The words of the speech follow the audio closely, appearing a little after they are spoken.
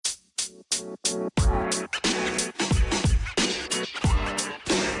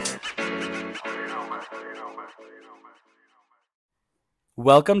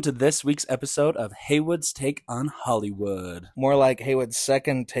Welcome to this week's episode of Haywood's Take on Hollywood. More like Haywood's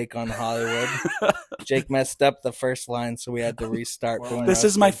second take on Hollywood. Jake messed up the first line, so we had to restart. This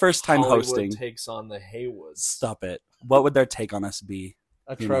is my first time Hollywood hosting. Takes on the Haywoods. Stop it. What would their take on us be?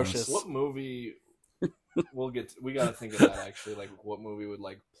 Atrocious. What movie? We gotta think of that actually. Like, what movie would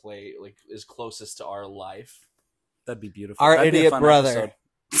like play like is closest to our life? That'd be beautiful. Our That'd be a idiot fun brother.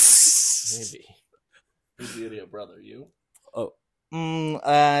 episode. Maybe. Who's the idiot brother? You? Oh,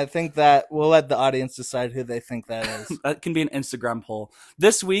 I think that we'll let the audience decide who they think that is. that can be an Instagram poll.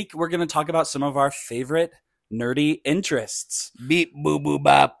 This week, we're going to talk about some of our favorite nerdy interests. Beep, boo, boo,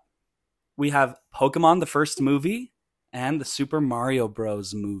 bop. We have Pokémon, the first movie, and the Super Mario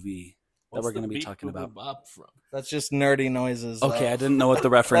Bros. Movie that we're going to be talking about. Bop from? That's just nerdy noises. Okay, though. I didn't know what the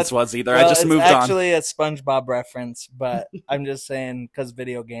reference was either. Well, I just moved it's on. actually a SpongeBob reference, but I'm just saying because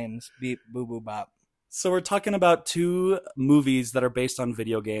video games. Beep, boo, boo, bop. So we're talking about two movies that are based on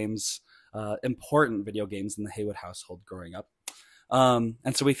video games, important video games in the Haywood household growing up.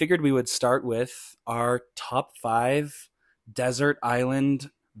 And so we figured we would start with our top 5 desert island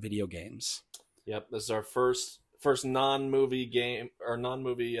video games. Yep, this is our first non-movie game or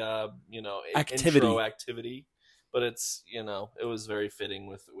non-movie intro activity, but it's it was very fitting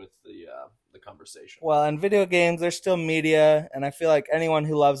with the conversation. Well, in video games, there's still media, and I feel like anyone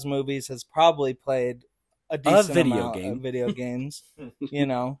who loves movies has probably played a decent amount of video games.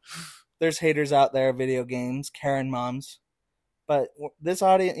 There's haters out there of video games, Karen moms. But this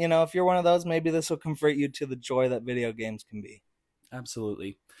audience, if you're one of those, maybe this will convert you to the joy that video games can be.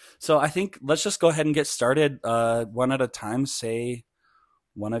 Absolutely. So I think let's just go ahead and get started one at a time. Say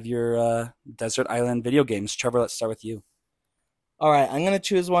one of your desert island video games. Trevor, let's start with you. All right, I'm going to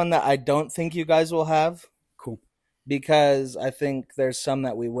choose one that I don't think you guys will have. Cool. Because I think there's some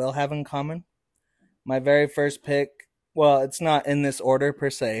that we will have in common. My very first pick, well, it's not in this order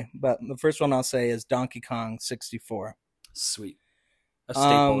per se, but the first one I'll say is Donkey Kong 64. Sweet. A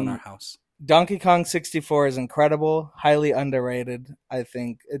staple in our house. Donkey Kong 64 is incredible, highly underrated. I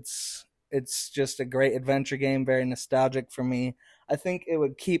think it's just a great adventure game, very nostalgic for me. I think it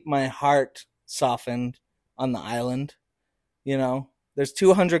would keep my heart softened on the island. There's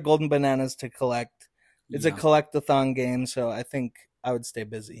 200 golden bananas to collect. It's a collect-a-thon game, so I think I would stay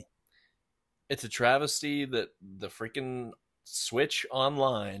busy. It's a travesty that the freaking Switch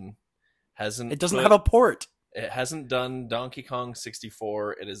Online hasn't. It doesn't have a port. It hasn't done Donkey Kong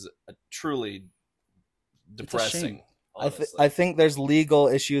 64. It is truly depressing. I think there's legal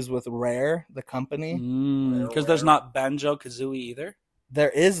issues with Rare, the company. Because there's not Banjo-Kazooie either? There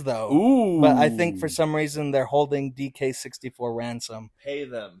is, though. Ooh. But I think for some reason they're holding DK64 ransom. Pay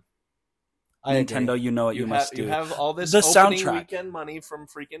them. Nintendo, you know what you must do. You have all this the opening soundtrack. Weekend money from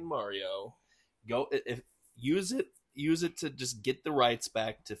freaking Mario. Use it to just get the rights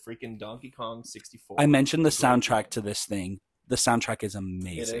back to freaking Donkey Kong 64. I mentioned the soundtrack to this thing. The soundtrack is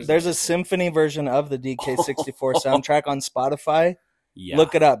amazing. There's a symphony version of the DK64 soundtrack on Spotify. Yeah.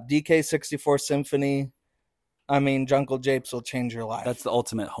 Look it up. DK64 Symphony. I mean, Jungle Japes will change your life. That's the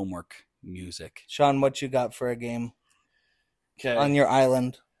ultimate homework music. Sean, what you got for a game Okay. on your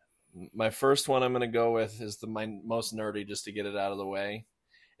island? My first one I'm going to go with is my most nerdy, just to get it out of the way.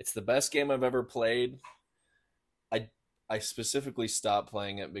 It's the best game I've ever played. I specifically stopped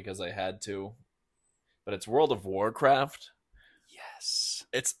playing it because I had to. But it's World of Warcraft. Yes.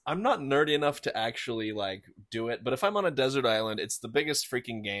 I'm not nerdy enough to actually do it, but if I'm on a desert island, it's the biggest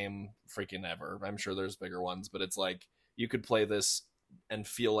freaking game ever. I'm sure there's bigger ones, but it's like you could play this and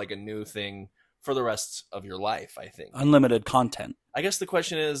feel like a new thing for the rest of your life, I think. Unlimited content. I guess the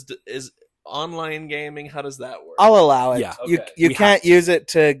question is online gaming, how does that work? I'll allow it. Yeah. Okay. You can't use it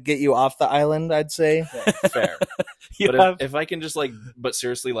to get you off the island, I'd say. Okay, fair. But if I can just but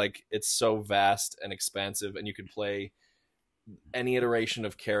seriously, it's so vast and expansive, and you can play any iteration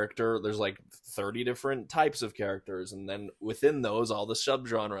of character. There's 30 different types of characters, and then within those, all the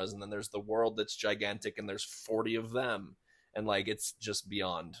subgenres, and then there's the world that's gigantic, and there's 40 of them, and it's just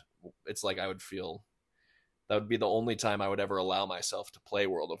beyond. It's I would feel that would be the only time I would ever allow myself to play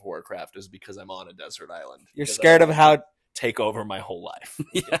World of Warcraft is because I'm on a desert island. You're scared of how take over my whole life.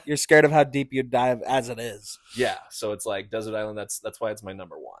 Yeah. You're scared of how deep you dive as it is. Yeah, so it's desert island. That's why it's my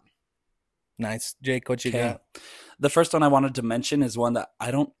number one. Nice. Jake, what you got? The first one I wanted to mention is one that I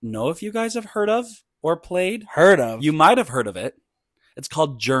don't know if you guys have heard of or played. Heard of? You might have heard of it. It's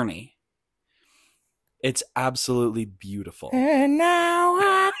called Journey. It's absolutely beautiful. And now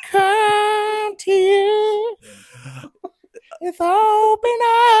I come to you with open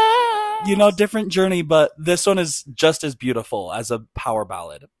different journey, but this one is just as beautiful as a power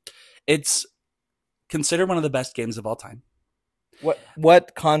ballad. It's considered one of the best games of all time.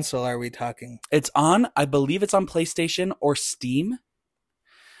 What console are we talking? I believe it's on PlayStation or Steam.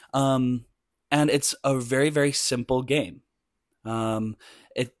 And it's a very, very simple game.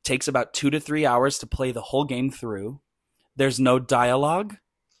 It takes about 2 to 3 hours to play the whole game through. There's no dialogue.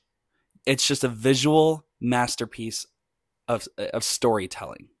 It's just a visual masterpiece of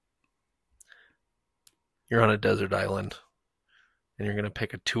storytelling. You're on a desert island, and you're going to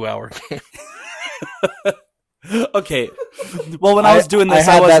pick a 2-hour game. Okay. Well, when I was doing this,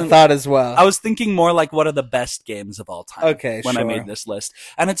 I had that thought as well. I was thinking more like, what are the best games of all time? Okay, when I made this list,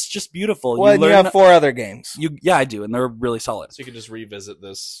 and it's just beautiful. Well, you have 4 other games. Yeah, I do, and they're really solid. So you can just revisit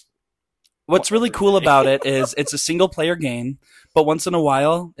this. What's really cool about it is it's a single-player game, but once in a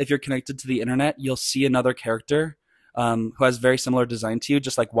while, if you're connected to the internet, you'll see another character who has very similar design to you,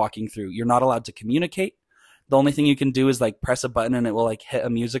 just like walking through. You're not allowed to communicate. The only thing you can do is like press a button and it will like hit a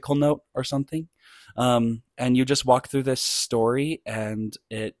musical note or something. And you just walk through this story, and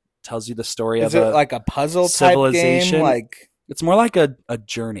it tells you the story of it like a puzzle type game? Like it's more like a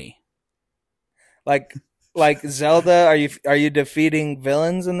journey. Like Zelda, are you defeating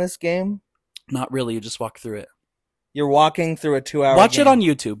villains in this game? Not really. You just walk through it. You're walking through a 2-hour Watch game. it on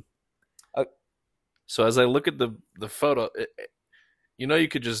YouTube. So as I look at the photo, you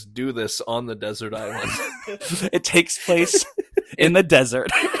could just do this on the desert island. It takes place in the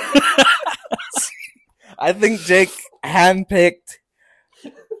desert. I think Jake handpicked.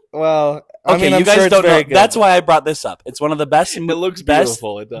 Well, you guys don't know. That's why I brought this up. It's one of the best. It looks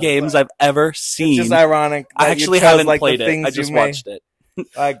beautiful. It does. Games I've ever seen. It's just ironic. I actually haven't played it. I just watched it.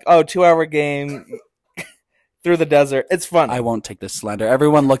 Like, 2-hour game through the desert. It's fun. I won't take this slander.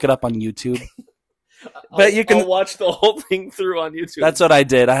 Everyone, look it up on YouTube. But I'll watch the whole thing through on YouTube. That's what I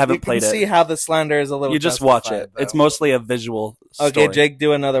did. I haven't played it. You can see how the slander is a little. You just watch it. Though. It's mostly a visual story. Okay, Jake,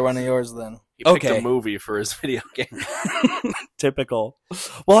 do another one of yours then. He picked a movie for his video game. Typical.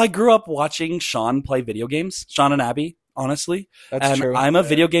 Well, I grew up watching Shawn play video games. Shawn and Abby, honestly. That's true. I'm a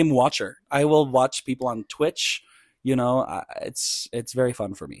video game watcher. I will watch people on Twitch. It's very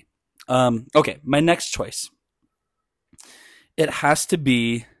fun for me. Okay, my next choice. It has to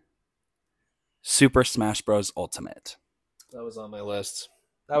be Super Smash Bros. Ultimate. That was on my list.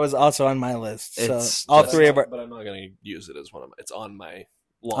 That was also on my list. It's all three of our. But I'm not going to use it as one of my. It's on my.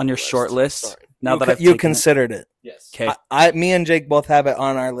 On your short list. Sorry. Now that you considered it. Yes. Okay. Me and Jake both have it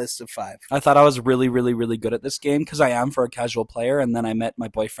on our list of 5. I thought I was really, really, really good at this game because I am for a casual player, and then I met my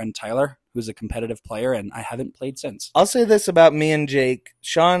boyfriend Tyler, who's a competitive player, and I haven't played since. I'll say this about me and Jake.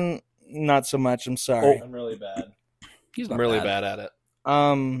 Shawn, not so much. I'm sorry. I'm really bad. He's not really bad at it.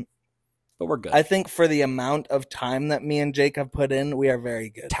 But we're good. I think for the amount of time that me and Jake have put in, we are very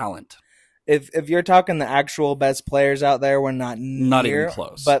good. Talent. If you're talking the actual best players out there, we're not even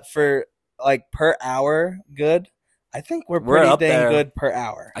close. But for like per hour, good. I think we're pretty up dang there. good per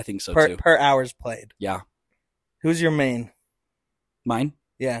hour. I think so too. Per hours played. Yeah. Who's your main? Mine?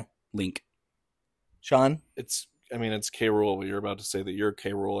 Yeah. Link. Shawn? It's K. Rool. You're about to say that you're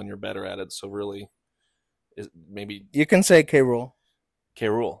K. Rool and you're better at it. So really, maybe you can say K. Rool. K.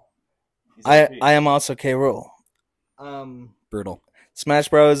 Rool. I am also K. Rool. Brutal. Smash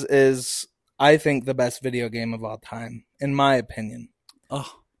Bros is, I think, the best video game of all time, in my opinion.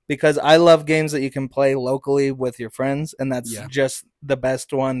 Oh. Because I love games that you can play locally with your friends, and that's just the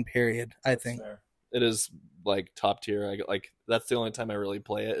best one, period, I think. Fair. It is, like, top tier. That's the only time I really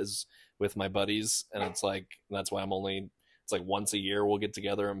play it is with my buddies, and it's like, that's why it's like once a year we'll get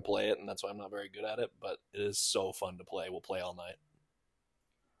together and play it, and that's why I'm not very good at it, but it is so fun to play. We'll play all night.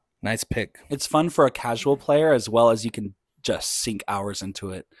 Nice pick. It's fun for a casual player as well as you can just sink hours into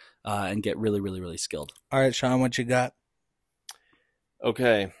it and get really, really, really skilled. All right, Shawn, what you got?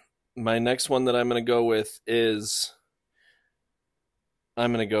 Okay. My next one that I'm going to go with is... Oh,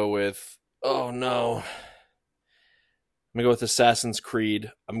 no. I'm going to go with Assassin's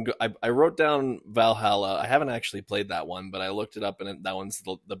Creed. I wrote down Valhalla. I haven't actually played that one, but I looked it up, and that one's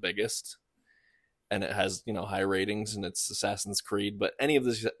the biggest. And it has, high ratings, and it's Assassin's Creed. But any of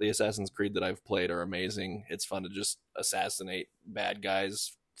the Assassin's Creed that I've played are amazing. It's fun to just assassinate bad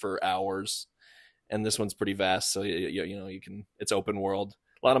guys for hours. And this one's pretty vast, so you can. It's open world.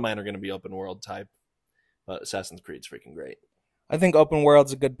 A lot of mine are going to be open world type, but Assassin's Creed's freaking great. I think open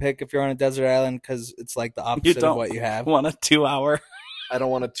world's a good pick if you're on a desert island because it's like the opposite of what you have. Want a 2-hour? I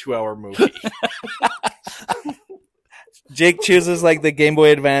don't want a 2-hour movie. Jake chooses like the Game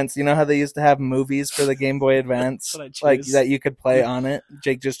Boy Advance. You know how they used to have movies for the Game Boy Advance, like that you could play on it.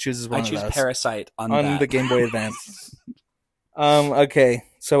 Jake just chooses one. I choose of those Parasite on the Game Boy Advance. Okay,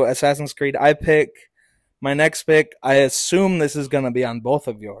 So Assassin's Creed, I pick my next pick. I assume this is going to be on both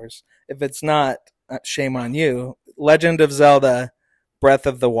of yours. If it's not, shame on you. Legend of Zelda: Breath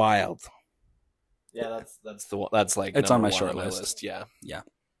of the Wild. Yeah, that's the one. That's like It's on my number short one list. Yeah.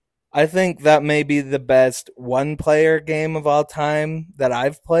 I think that may be the best one-player game of all time that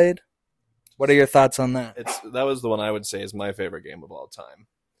I've played. What are your thoughts on that? That was the one I would say is my favorite game of all time.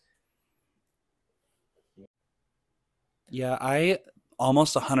 Yeah, I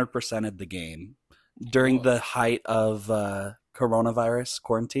almost 100%ed the game during the height of coronavirus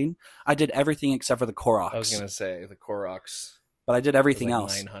quarantine. I did everything except for the Koroks. I was gonna say the Koroks, but I did everything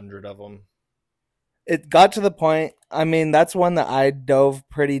else. 900 of them. It got to the point. I mean, that's one that I dove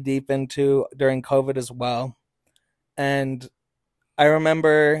pretty deep into during COVID as well. And I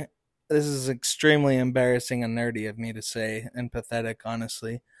remember, this is extremely embarrassing and nerdy of me to say, and pathetic,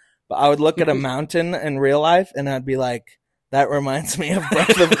 honestly, but I would look at a mountain in real life and I'd be like, that reminds me of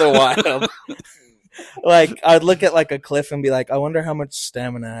Breath of the Wild. Like, I'd look at like a cliff and be like, I wonder how much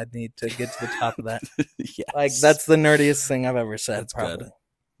stamina I'd need to get to the top of that. Yes. Like, that's the nerdiest thing I've ever said. That's probably. good.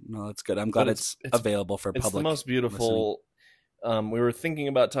 No, that's good. I'm glad it's available for public. It's the most beautiful. We were thinking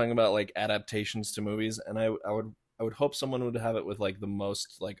about talking about like adaptations to movies, and I would hope someone would have it with like the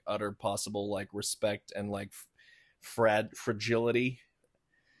most like utter possible like respect and like fragility.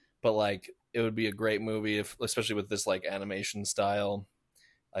 But like it would be a great movie if, especially with this like animation style.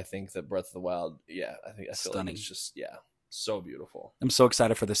 I think that Breath of the Wild, I feel Stunning. like it's just so beautiful. I'm so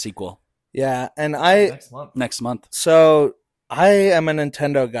excited for the sequel. Yeah, and next month. So I am a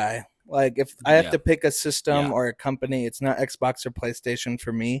Nintendo guy. Like, if I have to pick a system or a company, it's not Xbox or PlayStation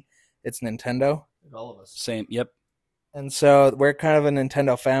for me. It's Nintendo. All of us. Same. Yep. And so we're kind of a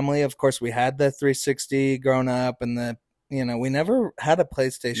Nintendo family. Of course, we had the 360 grown up, and we never had a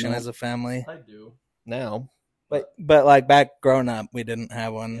PlayStation as a family. I do now. But like back grown up, we didn't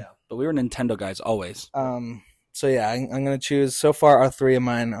have one. Yeah, but we were Nintendo guys always. So yeah, I'm gonna choose. So far, all three of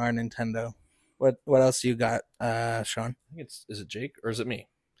mine are Nintendo. What else you got, Sean? I think is it Jake or is it me?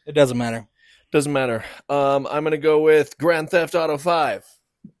 It doesn't matter. Doesn't matter. I'm gonna go with Grand Theft Auto 5.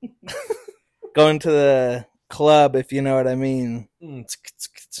 Going to the club, if you know what I mean.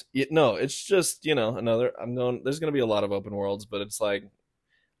 No, it's just another. There's gonna be a lot of open worlds, but it's like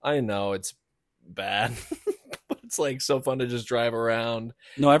I know it's bad. It's like so fun to just drive around.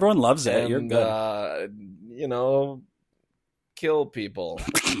 No, everyone loves it. And, you're good. Kill people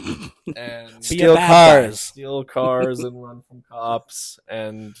and steal cars and run from cops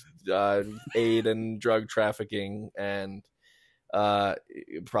and aid in drug trafficking and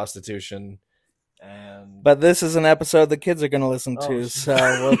prostitution. But this is an episode the kids are going to listen to, so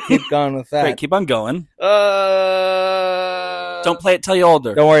we'll keep going with that. Great, keep on going. Don't play it till you're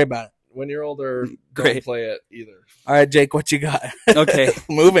older. Don't worry about it. When you're older, don't play it either. All right, Jake, what you got? Okay.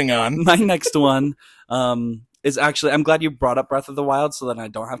 Moving on. My next one is actually, I'm glad you brought up Breath of the Wild so that I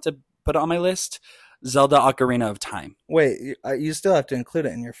don't have to put it on my list. Zelda Ocarina of Time. Wait, you still have to include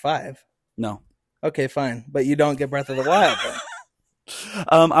it in your 5. No. Okay, fine. But you don't get Breath of the Wild, then.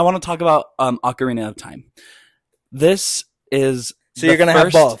 I want to talk about Ocarina of Time. This is... So you're going to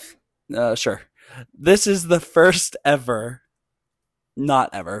have both? Sure. This is the first ever... Not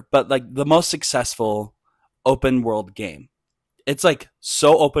ever, but like the most successful open world game. It's like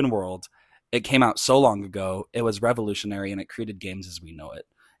so open world. It came out so long ago. It was revolutionary and it created games as we know it.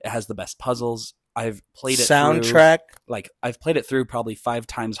 It has the best puzzles. I've played it soundtrack. I've played it through probably 5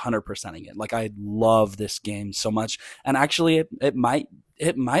 times, 100%ing it. Like I love this game so much. And actually it might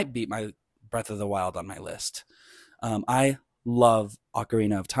beat my Breath of the Wild on my list. I love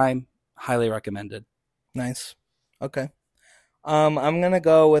Ocarina of Time. Highly recommended. Nice. Okay. I'm going to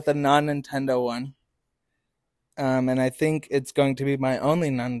go with a non-Nintendo one. And I think it's going to be my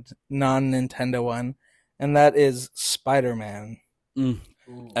only non-Nintendo one. And that is Spider-Man.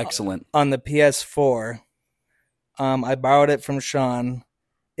 Excellent. On the PS4. I borrowed it from Sean.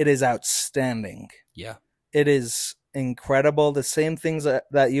 It is outstanding. Yeah. It is incredible. The same things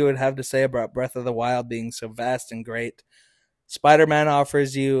that you would have to say about Breath of the Wild being so vast and great. Spider-Man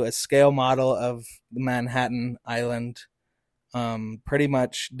offers you a scale model of the Manhattan Island. Pretty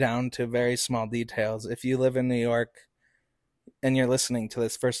much down to very small details. If you live in New York and you're listening to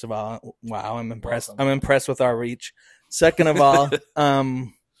this, first of all, wow, I'm impressed. Welcome. I'm impressed with our reach. Second of all,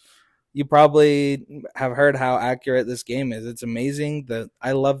 you probably have heard how accurate this game is. It's amazing.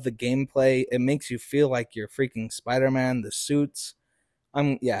 I love the gameplay. It makes you feel like you're freaking Spider-Man. The suits.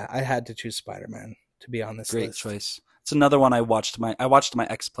 I had to choose Spider-Man to be on this list. Great choice. It's another one I watched my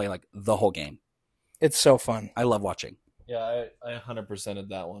ex play like the whole game. It's so fun. I love watching. Yeah, I 100%ed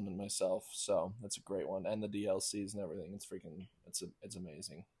that one myself, so that's a great one, and the DLCs and everything. It's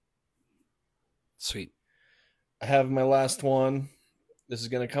amazing. Sweet. I have my last one. This is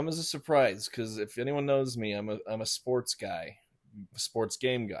gonna come as a surprise because if anyone knows me, I'm a sports guy, sports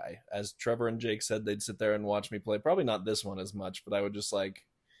game guy. As Trevor and Jake said, they'd sit there and watch me play. Probably not this one as much, but I would just like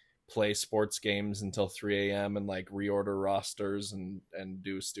play sports games until 3 a.m. and like reorder rosters and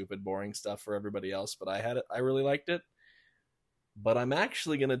do stupid boring stuff for everybody else. But I really liked it. But I'm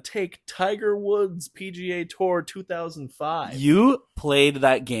actually gonna take Tiger Woods PGA Tour 2005. You played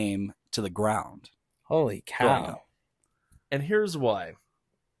that game to the ground. Holy cow. And here's why.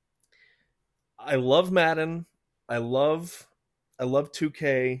 I love Madden. I love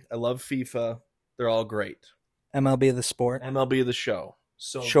 2K. I love FIFA. They're all great. MLB the sport. MLB the show.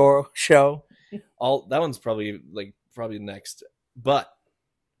 So show. All that one's probably next. But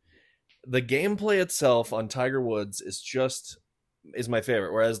the gameplay itself on Tiger Woods is my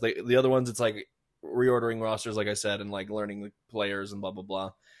favorite. Whereas the other ones, it's like reordering rosters, like I said, and like learning the players and blah blah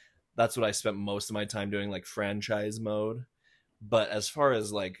blah. That's what I spent most of my time doing, like franchise mode. But as far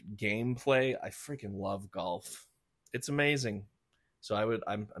as like gameplay, I freaking love golf. It's amazing. So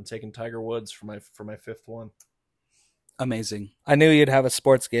I'm taking Tiger Woods for my fifth one. Amazing. I knew you'd have a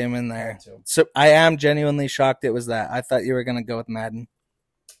sports game in there. So I am genuinely shocked it was that. I thought you were going to go with Madden.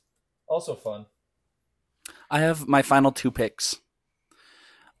 Also fun. I have my final two picks.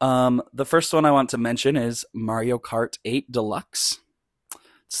 The first one I want to mention is Mario Kart 8 Deluxe.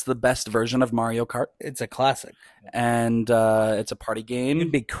 It's the best version of Mario Kart. It's a classic. And it's a party game.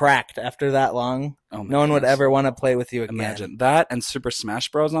 You'd be cracked after that long. Oh no one would ever want to play with you again. Imagine that and Super Smash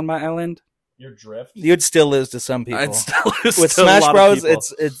Bros. On my island. Your drift. You'd still lose to some people. I'd still lose with to Smash a lot Bros. Of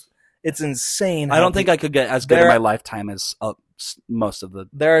people. It's insane. I don't think I could get as good in my lifetime as most of the.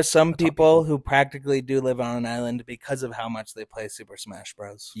 There are some people who practically do live on an island because of how much they play Super Smash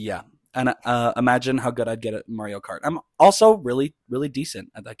Bros. Yeah, and imagine how good I'd get at Mario Kart. I'm also really, really decent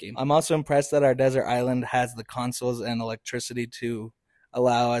at that game. I'm also impressed that our desert island has the consoles and electricity to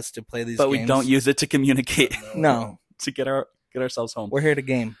allow us to play these games. But we don't use it to communicate. No. To get ourselves home. We're here to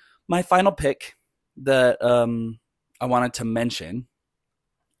game. My final pick that I wanted to mention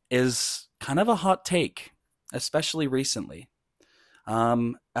is kind of a hot take, especially recently.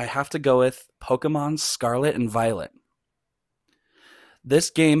 I have to go with Pokémon Scarlet and Violet. This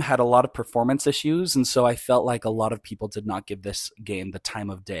game had a lot of performance issues, and so I felt like a lot of people did not give this game the time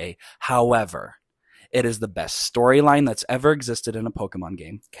of day. However, it is the best storyline that's ever existed in a Pokemon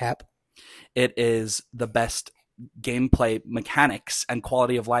game. Cap. It is the best gameplay mechanics and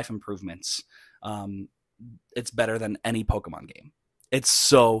quality of life improvements. It's better than any Pokemon game. It's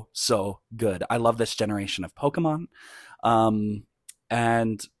so good. I love this generation of Pokemon.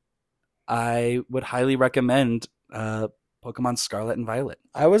 And I would highly recommend Pokemon Scarlet and Violet.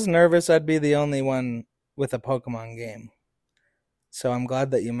 I was nervous I'd be the only one with a Pokemon game. So I'm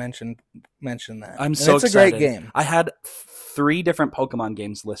glad that you mentioned that. It's a great game. I had 3 different Pokemon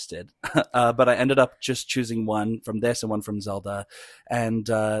games listed, but I ended up just choosing one from this and one from Zelda. And,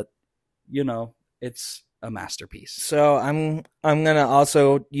 it's a masterpiece. So I'm going to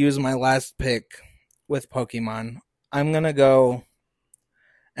also use my last pick with Pokemon. I'm going to go,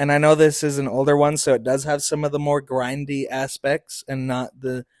 and I know this is an older one, so it does have some of the more grindy aspects and not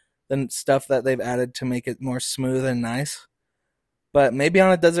the stuff that they've added to make it more smooth and nice. But maybe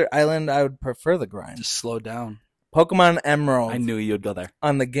on a desert island, I would prefer the grind. Just slow down. Pokemon Emerald. I knew you'd go there.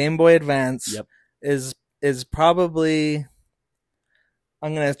 On the Game Boy Advance. Yep. is probably...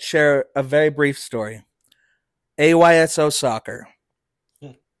 I'm going to share a very brief story. AYSO soccer.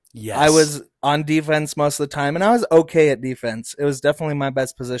 Yes. I was on defense most of the time, and I was okay at defense. It was definitely my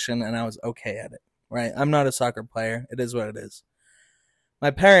best position, and I was okay at it. Right? I'm not a soccer player. It is what it is.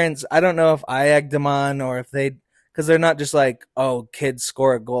 My parents, I don't know if I egged them on or if they... Because they're not just like, oh, kids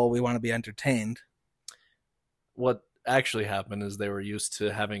score a goal, we want to be entertained. What actually happened is they were used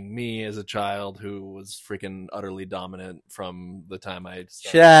to having me as a child who was freaking utterly dominant from the time I started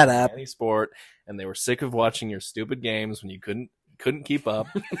Shut up. Any sport, and they were sick of watching your stupid games when you couldn't keep up.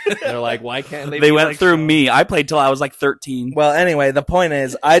 They're like, why can't they? They went through me. I played till I was like 13. Well, anyway, the point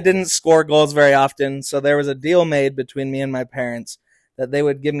is, I didn't score goals very often, so there was a deal made between me and my parents that they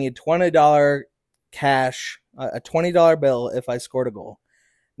would give me $20 cash, a $20 bill if I scored a goal.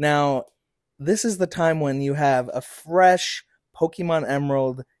 Now, this is the time when you have a fresh Pokemon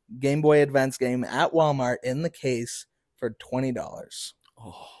Emerald Game Boy Advance game at Walmart in the case for $20.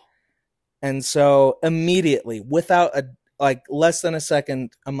 Oh. And so immediately, without less than a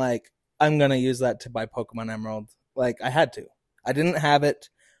second, I'm like, I'm going to use that to buy Pokemon Emerald. Like, I had to. I didn't have it.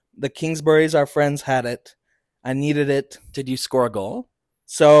 The Kingsburys, our friends, had it. I needed it. Did you score a goal?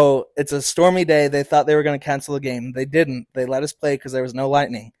 So it's a stormy day. They thought they were going to cancel the game. They didn't. They let us play because there was no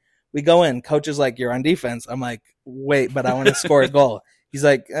lightning. We go in. Coach is like, you're on defense. I'm like, wait, but I want to score a goal. He's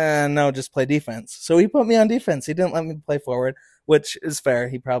like, no, just play defense. So he put me on defense. He didn't let me play forward, which is fair.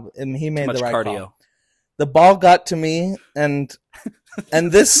 He made the right cardio. call. The ball got to me, and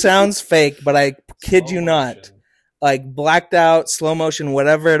this sounds fake, but I kid you not, like blacked out, slow motion,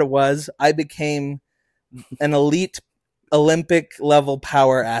 whatever it was, I became an elite Olympic level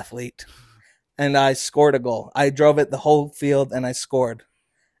power athlete, and I scored a goal. I drove it the whole field, and I scored,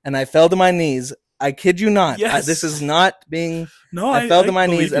 and I fell to my knees. I kid you not. Yes. This is not being. No, I fell to my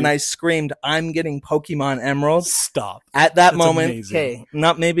knees and I screamed, "I'm getting Pokemon Emeralds!" Stop. At that That's moment, amazing.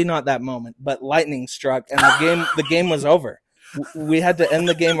 okay, maybe not that moment, but lightning struck, and the game was over. We had to end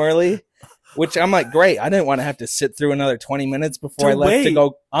the game early, which I'm like, great. I didn't want to have to sit through another 20 minutes before I left to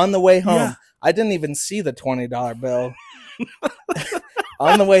go on the way home. Yeah. I didn't even see the $20 bill.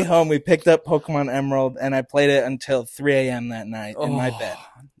 On the way home, we picked up Pokemon Emerald, and I played it until 3 a.m. that night in my bed.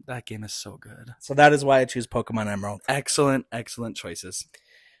 That game is so good. So that is why I choose Pokemon Emerald. Excellent choices.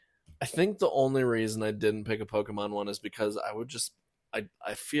 I think the only reason I didn't pick a Pokemon one is because I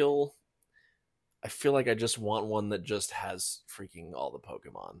feel like I just want one that just has freaking all the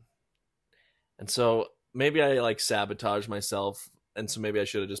Pokemon. And so maybe I like sabotage myself, and so maybe I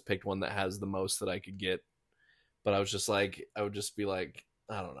should have just picked one that has the most that I could get. But I would just be like,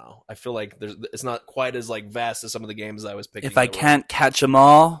 I don't know. I feel like it's not quite as like vast as some of the games I was picking. If I can't catch them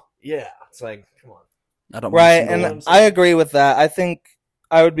all, yeah, it's like, come on. I don't. Right, and I agree with that. I think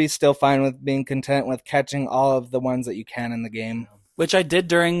I would be still fine with being content with catching all of the ones that you can in the game, which I did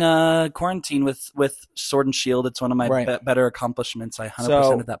during quarantine with Sword and Shield. It's one of my better accomplishments. I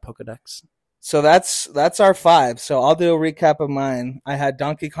 100%ed that Pokedex. So that's our 5. So I'll do a recap of mine. I had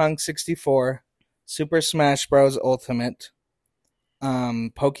Donkey Kong 64, Super Smash Bros. Ultimate,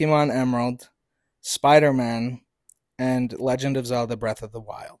 Pokemon Emerald, Spider-Man, and Legend of Zelda Breath of the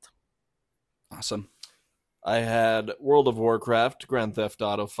Wild. Awesome. I had World of Warcraft, Grand Theft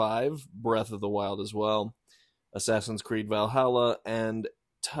Auto 5, Breath of the Wild as well, Assassin's Creed Valhalla, and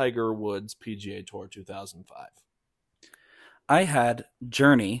Tiger Woods PGA Tour 2005. I had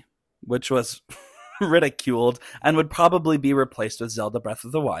Journey, which was ridiculed and would probably be replaced with Zelda Breath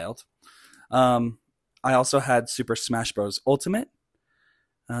of the Wild. I also had Super Smash Bros. Ultimate,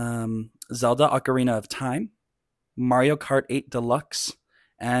 Zelda Ocarina of Time, Mario Kart 8 Deluxe,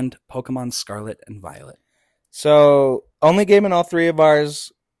 and Pokemon Scarlet and Violet. So, only game in all 3 of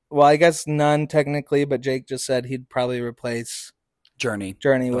ours, well, I guess none technically, but Jake just said he'd probably replace Journey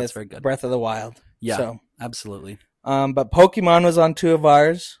with Breath of the Wild. Yeah, so, absolutely. But Pokemon was on 2 of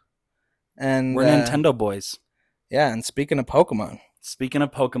ours. And we're Nintendo boys. Yeah, and speaking of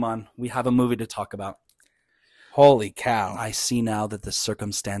Pokemon, we have a movie to talk about. Holy cow. I see now that the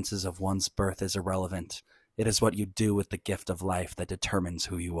circumstances of one's birth is irrelevant. It is what you do with the gift of life that determines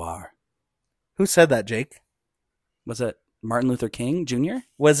who you are. Who said that, Jake? Was it Martin Luther King Jr.?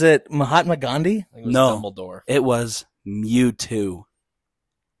 Was it Mahatma Gandhi? I think it was No, Dumbledore. It was Mewtwo.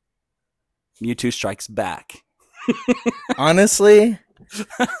 Mewtwo Strikes Back. Honestly?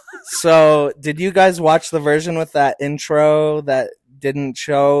 So, did you guys watch the version with that intro that didn't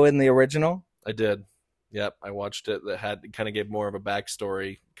show in the original? I did. Yep, I watched it. That kind of gave more of a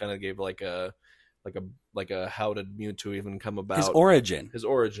backstory. Kind of gave like a how did Mewtwo even come about? His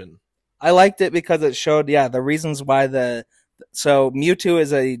origin. I liked it because it showed the reasons why so Mewtwo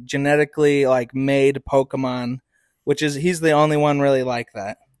is a genetically like made Pokemon, which is he's the only one really like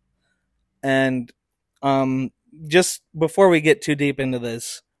that. And just before we get too deep into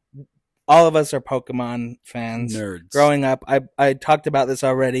this, all of us are Pokemon fans. Nerds. Growing up, I talked about this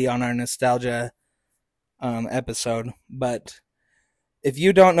already on our nostalgia episode, but if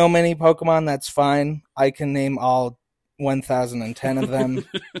you don't know many Pokemon, that's fine. I can name all 1,010 of them.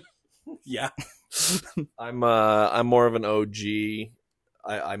 Yeah. I'm more of an OG.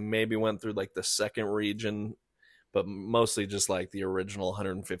 I maybe went through like the second region, but mostly just like the original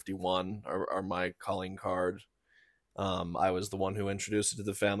 151 are my calling card. I was the one who introduced it to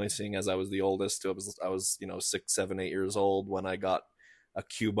the family, seeing as I was the oldest. I was 6, 7, 8 years old when I got a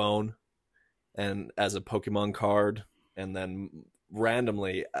Cubone and as a Pokemon card, and then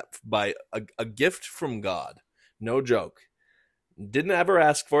randomly by a gift from God, no joke, didn't ever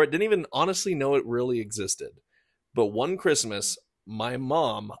ask for it, didn't even honestly know it really existed, but one Christmas my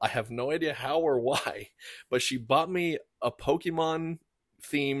mom, I have no idea how or why, but she bought me a Pokemon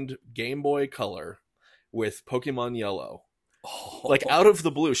themed Game Boy Color with Pokemon Yellow. Like out of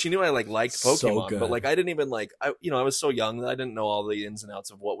the blue. She knew I liked Pokemon, so but I didn't even I was so young that I didn't know all the ins and outs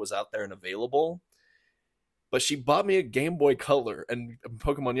of what was out there and available. But she bought me a Game Boy Color and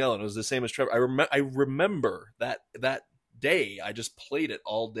Pokemon Yellow, and it was the same as Trevor. I remember that day. I just played it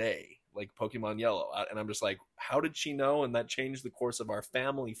all day, like Pokemon Yellow, and I'm just like, how did she know? And that changed the course of our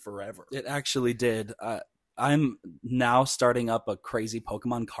family forever. It actually did. I'm now starting up a crazy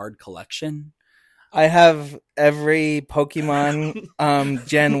Pokemon card collection. I have every Pokemon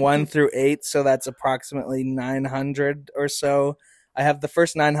Gen 1 through 8, so that's approximately 900 or so. I have the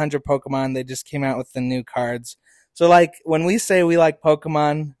first 900 Pokemon. They just came out with the new cards. So, like, when we say we like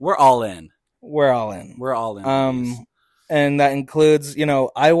Pokemon... We're all in. We're all in. We're all in. And that includes,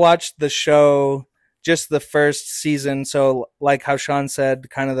 I watched the show, just the first season, so like how Shawn said,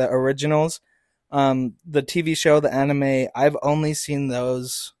 kind of the originals. The TV show, the anime, I've only seen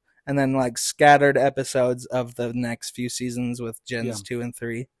those... and then like scattered episodes of the next few seasons with Gens 2 and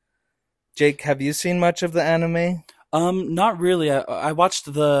 3. Jake, have you seen much of the anime? Not really. I watched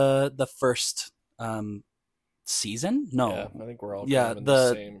the first season. No, yeah, I think we're all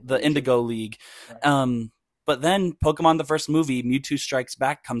the Indigo League. Right. But then Pokemon the first movie, Mewtwo Strikes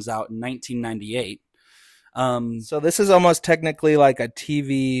Back, comes out in 1998. So this is almost technically like a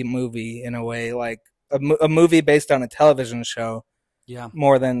TV movie in a way, like a movie based on a television show. Yeah,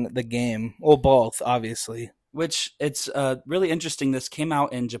 more than the game. Well, both, obviously. Which it's really interesting. This came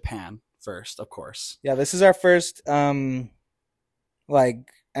out in Japan first, of course. Yeah, this is our first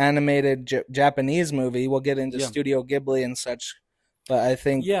like animated Japanese movie. We'll get into Studio Ghibli and such, but I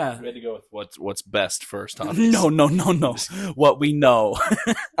think we had to go with what's best first. Obviously. No. What we know.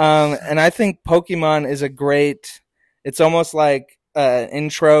 And I think Pokemon is a great. It's almost like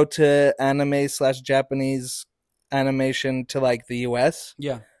intro to anime / Japanese animation to like the US.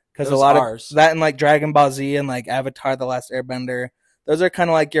 Yeah. Because a lot of that and like Dragon Ball Z and like Avatar The Last Airbender, those are kind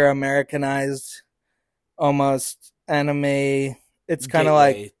of like your Americanized almost anime. It's kind of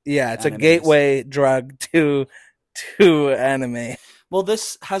like it's a gateway drug to anime. Well,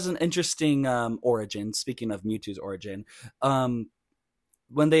 this has an interesting origin. Speaking of Mewtwo's origin,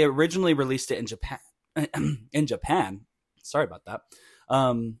 when they originally released it in Japan, sorry about that.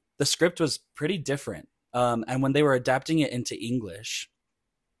 The script was pretty different. And when they were adapting it into English,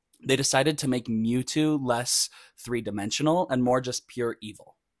 they decided to make Mewtwo less three-dimensional and more just pure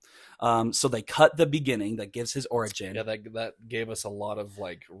evil. So they cut the beginning that gives his origin. Yeah, that gave us a lot of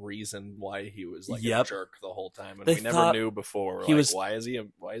like reason why he was like a jerk the whole time, and we never knew before. Why is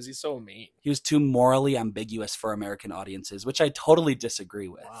he so mean? He was too morally ambiguous for American audiences, which I totally disagree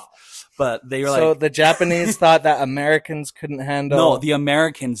with. Wow. But they were so the Japanese thought that Americans couldn't handle. No, the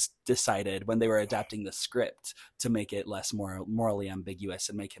Americans decided when they were adapting the script to make it less morally ambiguous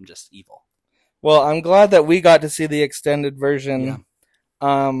and make him just evil. Well, I'm glad that we got to see the extended version.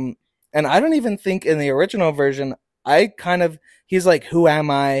 Yeah. And I don't even think in the original version, he's like, who am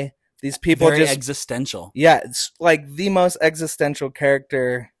I? These people very existential. Yeah, it's like the most existential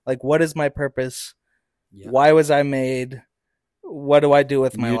character. Like, what is my purpose? Yeah. Why was I made? What do I do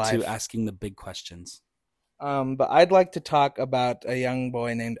with my life? Mewtwo asking the big questions. But I'd like to talk about a young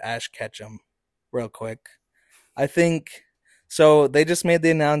boy named Ash Ketchum real quick. I think, so they just made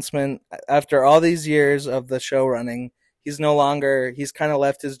the announcement after all these years of the show running, he's kind of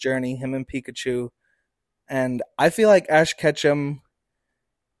left his journey, him and Pikachu. And I feel like Ash Ketchum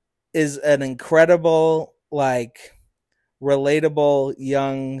is an incredible, like, relatable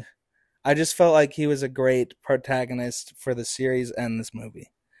young. I just felt like he was a great protagonist for the series and this movie.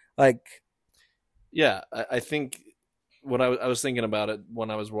 Like, yeah, I think when I was thinking about it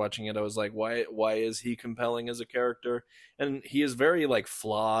when I was watching it, I was like, why is he compelling as a character? And he is very like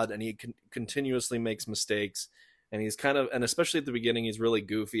flawed, and he continuously makes mistakes. And he's and especially at the beginning, he's really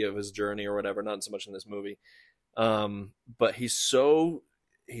goofy of his journey or whatever. Not so much in this movie, but he's so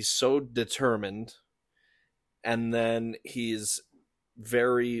determined, and then he's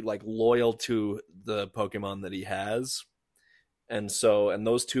very like loyal to the Pokemon that he has, and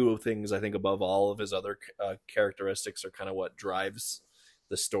those two things, I think, above all of his other characteristics, are kind of what drives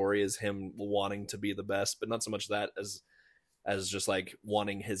the story. Is him wanting to be the best, but not so much that as just like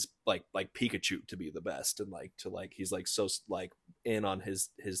wanting his like Pikachu to be the best, and he's like so like in on his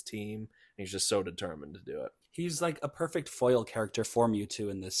team, and he's just so determined to do it. He's like a perfect foil character for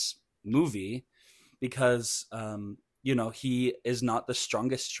Mewtwo in this movie because he is not the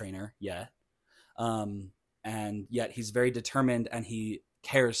strongest trainer yet, and yet he's very determined, and he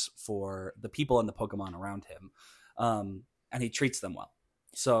cares for the people and the Pokemon around him, and he treats them well.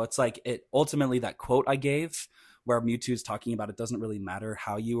 So it's like ultimately that quote I gave, where Mewtwo's talking about it doesn't really matter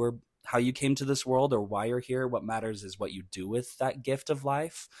how you came to this world or why you're here. What matters is what you do with that gift of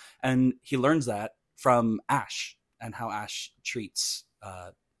life. And he learns that from Ash and how Ash treats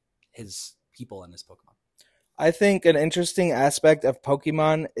his people and his Pokemon. I think an interesting aspect of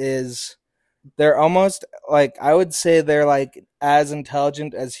Pokemon is they're almost like, I would say they're like as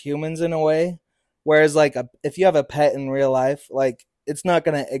intelligent as humans in a way. Whereas like if you have a pet in real life, like it's not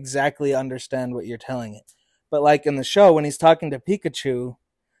going to exactly understand what you're telling it. But like in the show, when he's talking to Pikachu,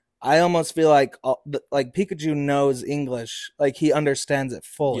 I almost feel like Pikachu knows English, like he understands it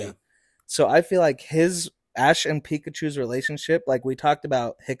fully. Yeah. So I feel like his Ash and Pikachu's relationship, like we talked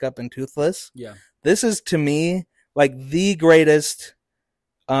about Hiccup and Toothless. Yeah. This is to me like the greatest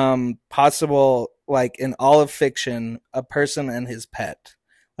possible, like in all of fiction, a person and his pet.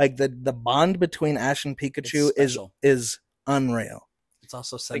 Like the bond between Ash and Pikachu is unreal. It's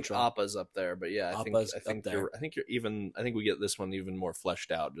also central. I think Appa's up there, but yeah, I think we get this one even more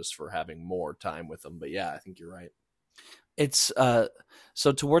fleshed out just for having more time with them. But yeah, I think you're right. It's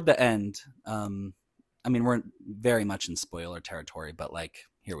so toward the end. I mean, we're very much in spoiler territory, but like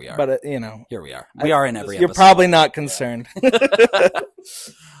here we are. But here we are. We are in every. You're episode. Probably not concerned.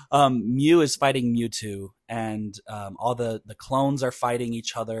 Mew is fighting Mewtwo, and all the clones are fighting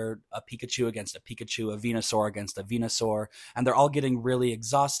each other. A Pikachu against a Pikachu, a Venusaur against a Venusaur, and they're all getting really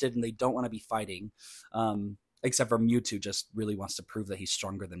exhausted, and they don't want to be fighting. Except for Mewtwo, just really wants to prove that he's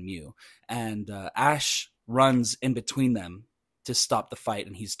stronger than Mew. And Ash runs in between them to stop the fight,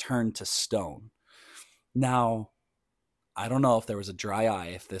 and he's turned to stone. Now, I don't know if there was a dry eye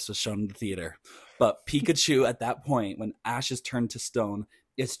if this was shown in the theater, but Pikachu at that point, when Ash is turned to stone,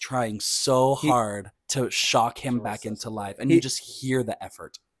 is trying so hard to shock him back into life, and you just hear the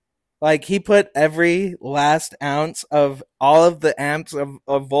effort. Like he put every last ounce of all of the amps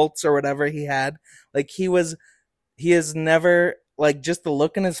of volts or whatever he had. Like he is never, like, just the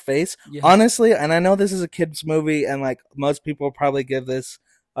look in his face. Yeah. Honestly, and I know this is a kid's movie, and like most people probably give this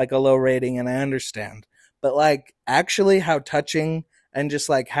like a low rating, and I understand. But like actually how touching and just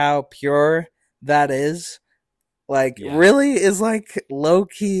like how pure that is, like really is like low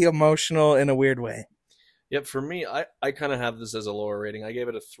key emotional in a weird way. Yep, for me, I kind of have this as a lower rating. I gave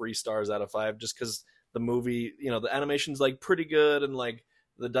it a 3 stars out of 5 just because the movie, the animation's like pretty good and like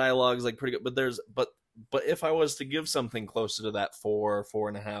the dialogue's like pretty good. But if I was to give something closer to that 4,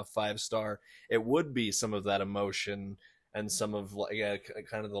 4.5, 5 star, it would be some of that emotion and some of like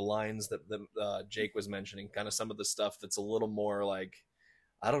kind of the lines that Jake was mentioning, kind of some of the stuff that's a little more like,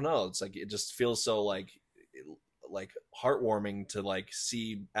 I don't know. It's like it just feels so like heartwarming to like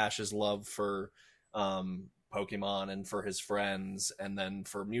see Ash's love for Pokemon and for his friends, and then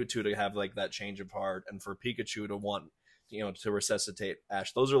for Mewtwo to have like that change of heart, and for Pikachu to want to resuscitate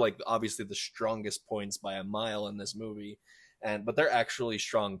Ash. Those are like obviously the strongest points by a mile in this movie. But they're actually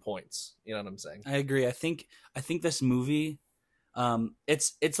strong points. You know what I'm saying? I agree. I think this movie,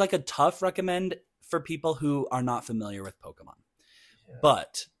 it's like a tough recommend for people who are not familiar with Pokemon. Yeah.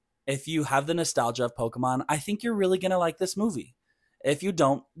 But if you have the nostalgia of Pokemon, I think you're really gonna like this movie. If you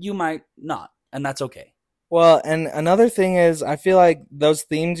don't, you might not, and that's okay. Well, and another thing is, I feel like those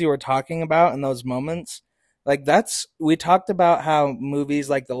themes you were talking about and those moments, like we talked about how movies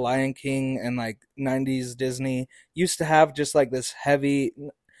like The Lion King and like 90s Disney used to have just like this heavy,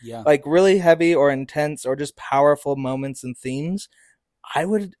 like really heavy or intense or just powerful moments and themes. I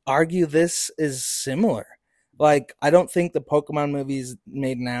would argue this is similar. Like, I don't think the Pokemon movies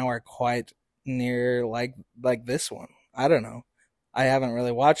made now are quite near like this one. I don't know. I haven't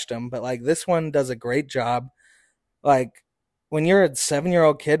really watched them, but like this one does a great job. Like when you're a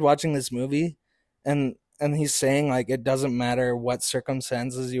 7-year-old kid watching this movie and he's saying like it doesn't matter what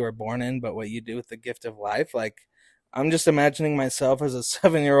circumstances you were born in, but what you do with the gift of life. Like I'm just imagining myself as a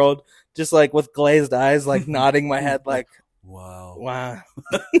 7-year-old just like with glazed eyes, like nodding my head like, wow.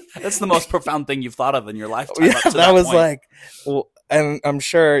 That's the most profound thing you've thought of in your lifetime. Yeah, that was point. Like, well, and I'm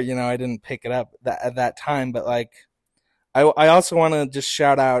sure, I didn't pick it up at that time, but like, I also want to just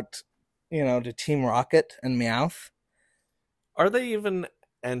shout out, to Team Rocket and Meowth. Are they even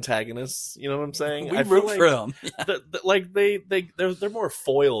antagonists? You know what I'm saying? We root for them. They're more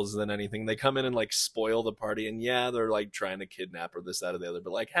foils than anything. They come in and like spoil the party, and they're like trying to kidnap or this, that, or the other.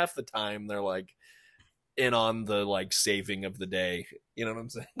 But like half the time, they're like in on the like saving of the day. You know what I'm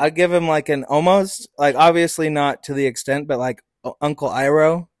saying? I give him like an almost like obviously not to the extent, but like Uncle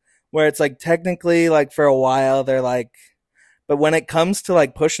Iroh, where it's like technically like for a while they're like. But when it comes to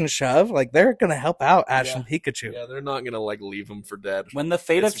like push and shove, like they're gonna help out Ash and Pikachu. Yeah, they're not gonna like leave them for dead. When the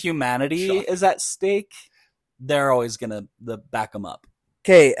fate of humanity is at stake, they're always gonna back them up.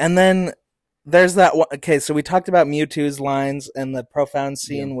 Okay, and then there's that one. Okay, so we talked about Mewtwo's lines and the profound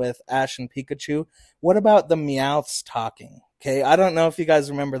scene with Ash and Pikachu. What about the Meowths talking? Okay, I don't know if you guys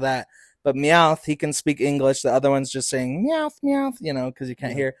remember that, but Meowth, he can speak English. The other one's just saying Meowth, Meowth, because you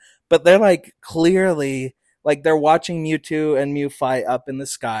can't hear. But they're like clearly Like, they're watching Mewtwo and Mew fight up in the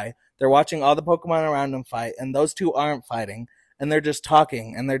sky. They're watching all the Pokemon around them fight, and those two aren't fighting. And they're just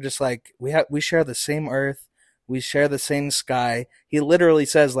talking, and they're just like, we share the same Earth. We share the same sky. He literally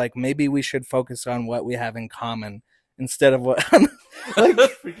says, like, maybe we should focus on what we have in common instead of what... like,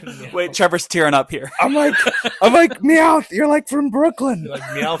 wait, Trevor's tearing up here. I'm like, Meowth, you're like from Brooklyn. You're like,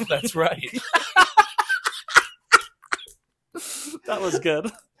 Meowth, that's right. That was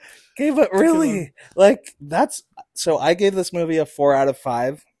good. Okay, but really, like, that's... So I gave this movie a 4 out of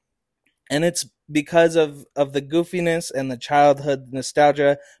 5, and it's because of the goofiness and the childhood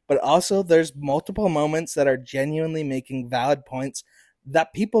nostalgia, but also there's multiple moments that are genuinely making valid points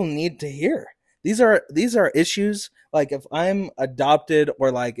that people need to hear. These are issues, like, if I'm adopted,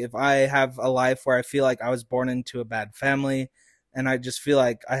 or like if I have a life where I feel like I was born into a bad family and I just feel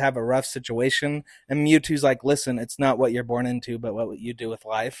like I have a rough situation, and Mewtwo's like, listen, it's not what you're born into, but what you do with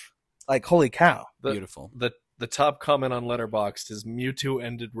life. Like, holy cow. Beautiful. The top comment on Letterboxd is Mewtwo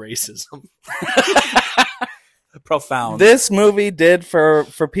ended racism. Profound. This movie did for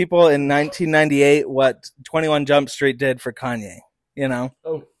people in 1998 what 21 Jump Street did for Kanye, you know?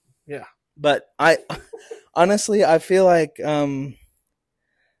 Oh, yeah. But I honestly, I feel like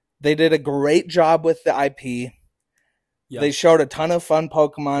they did a great job with the IP. Yep. They showed a ton of fun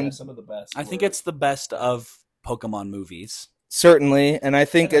Pokemon. Yeah, some of the best. I think it's the best of Pokemon movies. Certainly, and I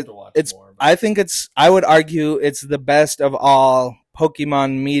think I would argue it's the best of all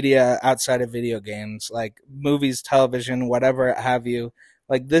Pokemon media outside of video games, like movies, television, whatever have you.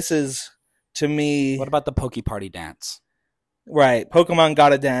 Like, this is, to me... What about the Poke Party dance? Right. Pokemon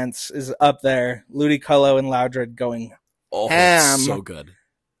Gotta Dance is up there. Ludicolo and Loudred going ham. It's so good.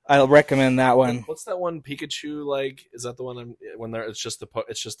 I'll recommend that one. What's that one? Pikachu, like, is that the one it's just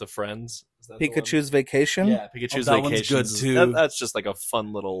the friends? Is that Pikachu's Vacation? Yeah, Pikachu's that Vacation. One's good too. That's just like a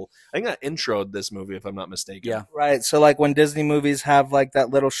fun little... I think that introed this movie, if I'm not mistaken. Yeah. Right. So, like, when Disney movies have, like, that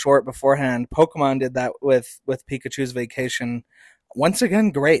little short beforehand, Pokemon did that with Pikachu's Vacation. Once again,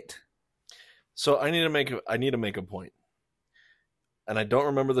 great. So I need to make a point. And I don't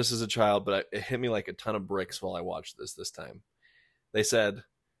remember this as a child, but it hit me like a ton of bricks while I watched this time. They said...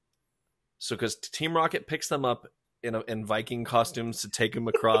 So, because Team Rocket picks them up in Viking costumes to take them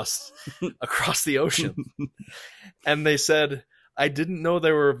across the ocean, and they said, "I didn't know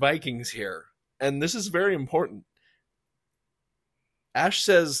there were Vikings here," and this is very important. Ash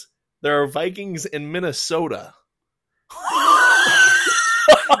says there are Vikings in Minnesota.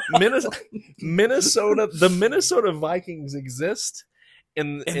 Minnesota. The Minnesota Vikings exist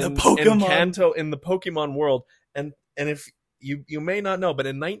in the Kanto, in the Pokemon world, and if You may not know, but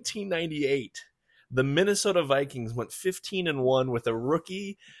in 1998, the Minnesota Vikings went 15-1 with a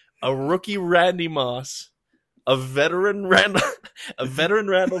rookie Randy Moss, a veteran Randall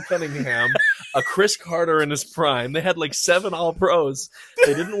Cunningham, a Chris Carter in his prime. They had like 7 All-Pros.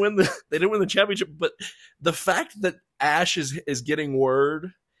 They didn't win the championship, but the fact that Ash is getting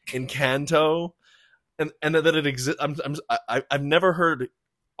word in Kanto, and that it exists. I've never heard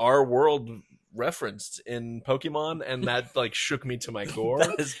our world referenced in Pokemon, and that like shook me to my core.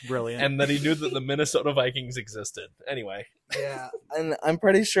 That is brilliant. And that he knew that the Minnesota Vikings existed. Anyway. Yeah, and I'm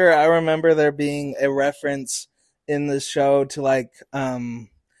pretty sure I remember there being a reference in the show to like some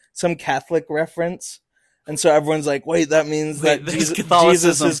Catholic reference. And so everyone's like, wait, that means that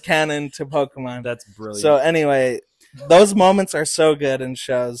Jesus is canon to Pokemon. That's brilliant. So anyway, those moments are so good in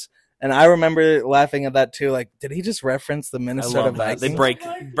shows. And I remember laughing at that too. Like, did he just reference the Minnesota Vikings? They break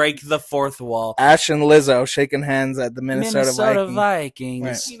the fourth wall. Ash and Lizzo shaking hands at the Minnesota Vikings.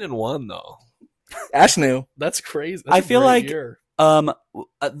 Right. 15-1 though. Ash knew. That's crazy. That's I feel like year. The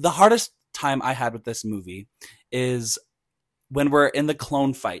hardest time I had with this movie is when we're in the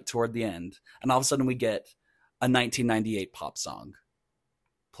clone fight toward the end, and all of a sudden we get a 1998 pop song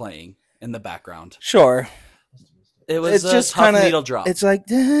playing in the background. Sure. It's just kind of needle drop. It's like,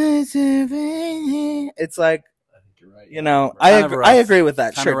 it's like, you know, I agree with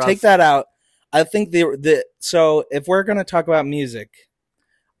that. Sure, take that out. I think so if we're going to talk about music,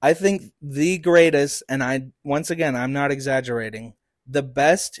 I think the greatest, and I'm not exaggerating, the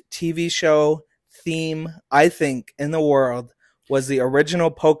best TV show theme, I think, in the world was the original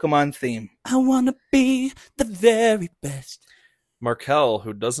Pokemon theme. I want to be the very best. Markel,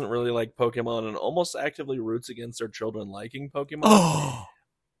 who doesn't really like Pokemon and almost actively roots against her children liking Pokemon,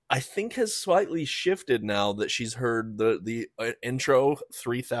 I think has slightly shifted now that she's heard the intro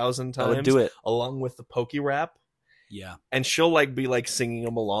 3,000 times. I would do it along with the Poke Rap. Yeah, and she'll like be like singing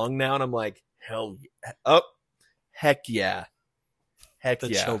them along now, and I'm like, heck yeah,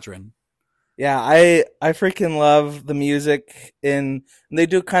 children. Yeah, I freaking love the music and they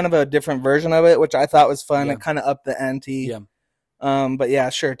do kind of a different version of it, which I thought was fun. Yeah. It kind of upped the ante. Yeah. But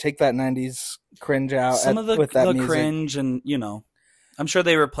yeah, sure, take that 90s cringe out Some of the with that music. cringe and, I'm sure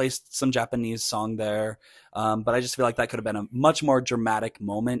they replaced some Japanese song there. But I just feel like that could have been a much more dramatic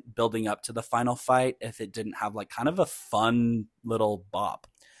moment building up to the final fight if it didn't have like kind of a fun little bop.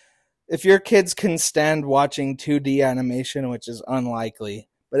 If your kids can stand watching 2D animation, which is unlikely,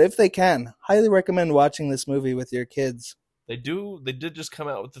 but if they can, highly recommend watching this movie with your kids. They did just come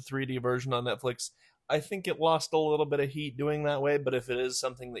out with the 3D version on Netflix. I think it lost a little bit of heat doing that way, but if it is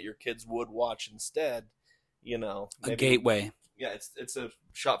something that your kids would watch instead, maybe, a gateway. Yeah, it's a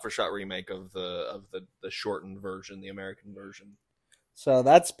shot for shot remake of the shortened version, the American version. So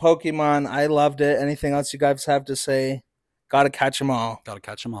that's Pokemon. I loved it. Anything else you guys have to say? Gotta catch them all. Gotta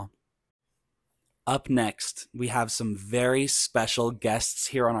catch them all. Up next, we have some very special guests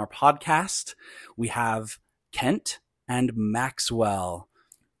here on our podcast. We have Kent and Maxwell.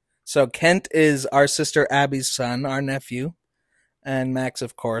 So Kent is our sister Abby's son, our nephew. And Max,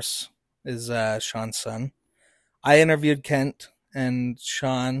 of course, is Shawn's son. I interviewed Kent, and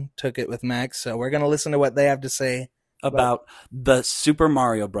Shawn took it with Max. So we're going to listen to what they have to say about the Super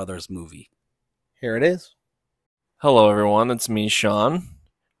Mario Brothers movie. Here it is. Hello, everyone. It's me, Shawn.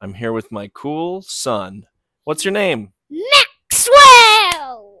 I'm here with my cool son. What's your name?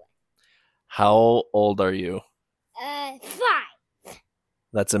 Maxwell! How old are you? 5.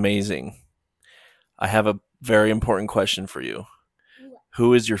 That's amazing. I have a very important question for you.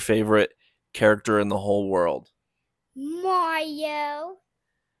 Who is your favorite character in the whole world? Mario.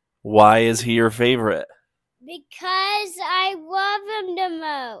 Why is he your favorite? Because I love him the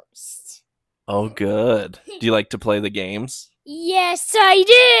most. Oh, good. Do you like to play the games? Yes, I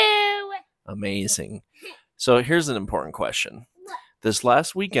do. Amazing. So here's an important question. This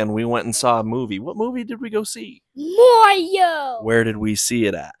last weekend, we went and saw a movie. What movie did we go see? Mario. Where did we see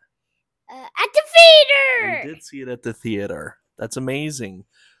it at? At the theater. We did see it at the theater. That's amazing.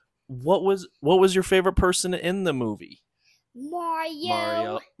 What was your favorite person in the movie?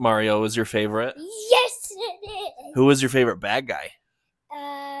 Mario. Mario was your favorite? Yes, it is. Who was your favorite bad guy?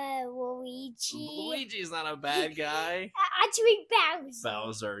 Luigi. Luigi's not a bad guy. Actually, Bowser.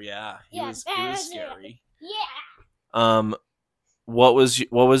 Bowser, yeah. He Yeah, was Bowser. scary. Yeah. What was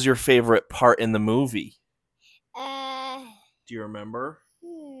your favorite part in the movie? Do you remember?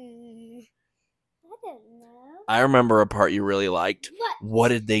 I don't know. I remember a part you really liked.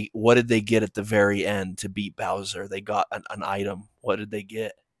 What? What did they get at the very end to beat Bowser? They got an item. What did they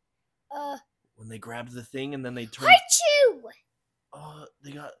get? When they grabbed the thing and then they turned. Haichu!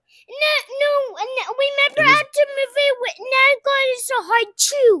 They got. No. Remember at the movie when I got us a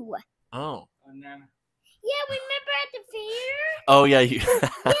Haichu? Oh. Yeah, remember at the fair? Oh yeah. Yes.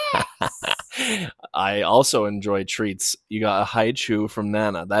 I also enjoy treats. You got a Haichu from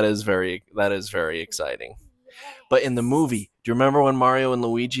Nana. That is very exciting. But in the movie, do you remember when Mario and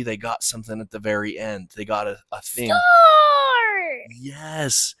Luigi, they got something at the very end? They got a thing. Star!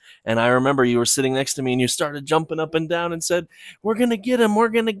 Yes. And I remember you were sitting next to me and you started jumping up and down and said, "We're going to get him. We're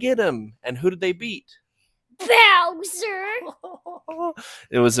going to get him." And who did they beat? Bowser!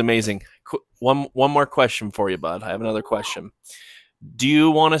 It was amazing. One more question for you, bud. I have another question. Do you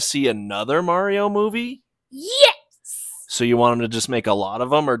want to see another Mario movie? Yes! So you want them to just make a lot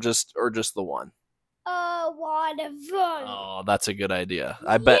of them or just the one? A lot of fun. Oh, that's a good idea.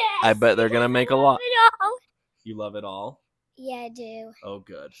 I bet they're gonna make a lot. You love it all? Yeah, I do. Oh,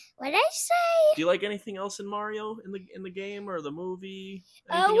 good. What'd I say? Do you like anything else in Mario in the game or the movie?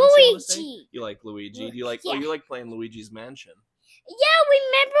 Luigi. You like Luigi? Do you like? Yeah. Oh, you like playing Luigi's Mansion? Yeah,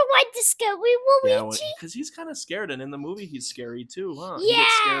 remember like the scary Luigi? Yeah, because he's kind of scared, and in the movie he's scary too, huh? Yeah, he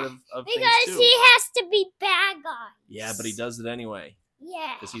gets scared of things because too. he has to be bad guy. Yeah, but he does it anyway.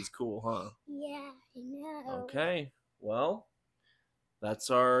 Yeah. Because he's cool, huh? Yeah, I know. Okay, well, that's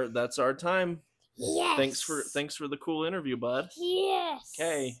our time. Yes. Thanks for the cool interview, bud. Yes.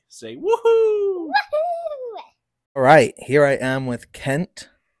 Okay, say woohoo! Woohoo! All right, here I am with Kent.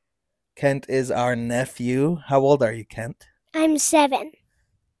 Kent is our nephew. How old are you, Kent? I'm 7.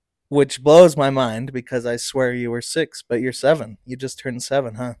 Which blows my mind because I swear you were 6, but you're 7. You just turned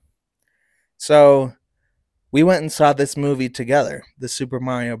 7, huh? So, we went and saw this movie together, the Super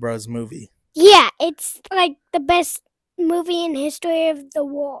Mario Bros. Movie. Yeah, it's like the best movie in history of the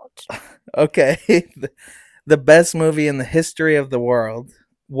world. Okay, the best movie in the history of the world.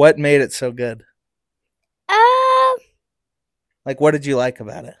 What made it so good? Like, what did you like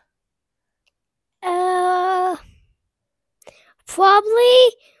about it? Probably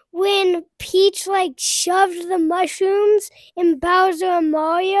when Peach like shoved the mushrooms in Bowser and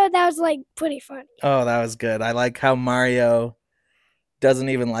Mario. That was like pretty funny. Oh, that was good. I like how Mario doesn't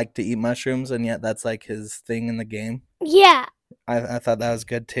even like to eat mushrooms, and yet that's like his thing in the game. Yeah. I thought that was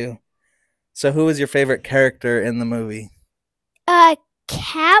good too. So who was your favorite character in the movie?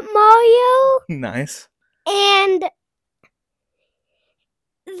 Cat Mario. Nice. And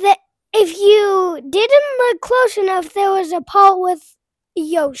if you didn't look close enough, there was a part with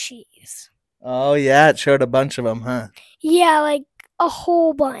Yoshis. Oh yeah, it showed a bunch of them, huh? Yeah, like a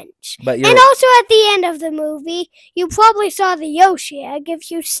whole bunch. But And also at the end of the movie, you probably saw the Yoshi egg if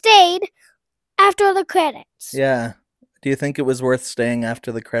you stayed after the credits. Yeah. Do you think it was worth staying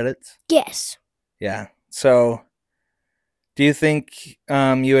after the credits? Yes. Yeah. So, do you think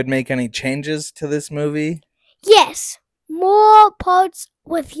you would make any changes to this movie? Yes. More parts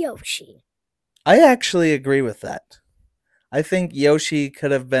with Yoshi. I actually agree with that. I think Yoshi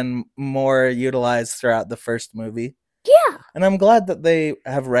could have been more utilized throughout the first movie. Yeah. And I'm glad that they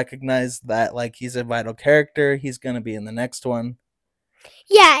have recognized that, like, he's a vital character. He's going to be in the next one.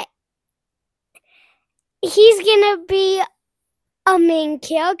 Yeah. He's going to be a main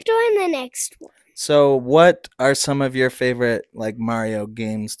character in the next one. So, what are some of your favorite, like, Mario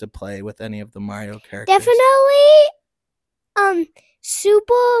games to play with any of the Mario characters? Definitely,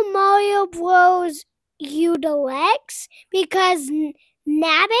 Super Mario Bros. U Deluxe, because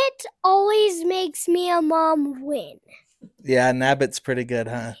Nabbit always makes me and Mom win. Yeah, Nabbit's pretty good,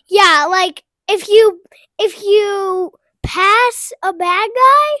 huh? Yeah, like if you pass a bad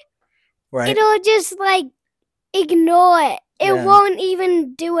guy, Right. it'll just like ignore it. It won't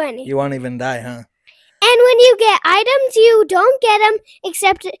even do anything. You won't even die, huh? And when you get items, you don't get them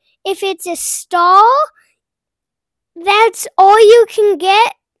except if it's a star. That's all you can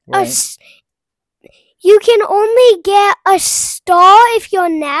get. Right. You can only get a star if you're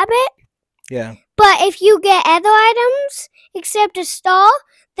Nabbit. Yeah. But if you get other items except a star,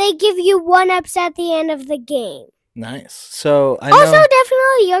 they give you 1-ups at the end of the game. Nice. So I also know,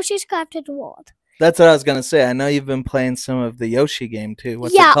 definitely Yoshi's Crafted World. that's what I was gonna say. I know you've been playing some of the Yoshi game too.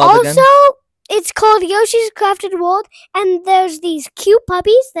 What's yeah, it called also again? it's called Yoshi's Crafted World, and there's these cute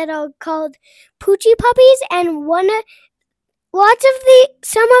puppies that are called Poochie puppies, and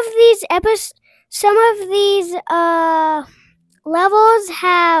some of these levels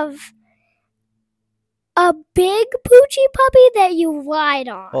have a big Poochie puppy that you ride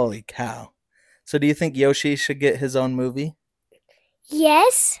on. Holy cow. So do you think Yoshi should get his own movie?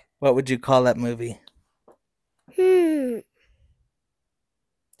 Yes. What would you call that movie?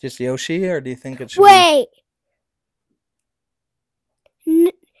 Just Yoshi, or do you think it should Wait.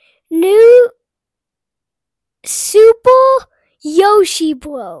 New Super Yoshi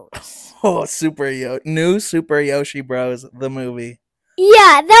Bros. Oh, new Super Yoshi Bros, the movie.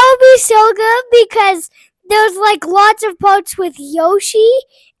 Yeah, that would be so good because there's like lots of parts with Yoshi,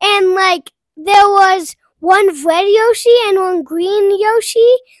 and like there was one red Yoshi and one green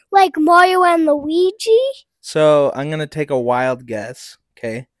Yoshi, like Mario and Luigi. So I'm gonna take a wild guess,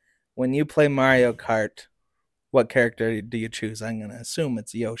 okay? When you play Mario Kart, what character do you choose? I'm gonna assume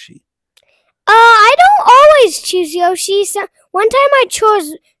it's Yoshi. I don't always choose Yoshi. One time I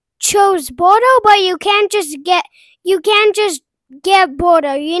chose Bordo, but you can't just get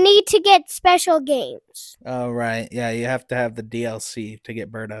Bordo. You need to get special games. Oh, right. Yeah, you have to have the DLC to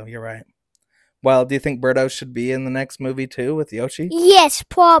get Birdo. You're right. Well, do you think Birdo should be in the next movie too with Yoshi? Yes,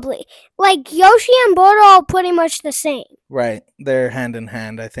 probably. Like, Yoshi and Bordo are pretty much the same. Right. They're hand in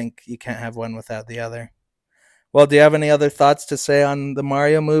hand. I think you can't have one without the other. Well, do you have any other thoughts to say on the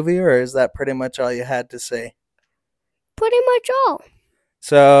Mario movie, or is that pretty much all you had to say? Pretty much all.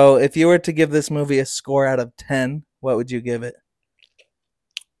 So, if you were to give this movie a score out of 10, what would you give it?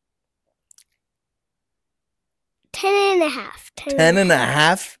 10.5.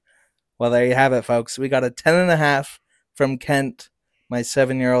 10.5? Well, there you have it, folks. We got a 10.5 from Kent, my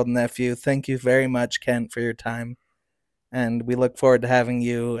 7-year-old nephew. Thank you very much, Kent, for your time. And we look forward to having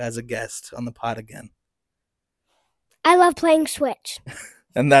you as a guest on the pod again. I love playing Switch.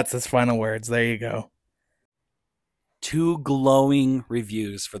 And that's his final words. There you go. 2 glowing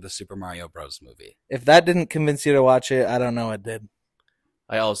reviews for the Super Mario Bros. Movie. If that didn't convince you to watch it, I don't know what did.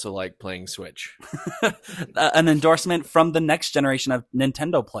 I also like playing Switch. An endorsement from the next generation of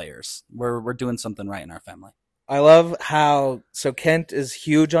Nintendo players. We're doing something right in our family. I love how... So Kent is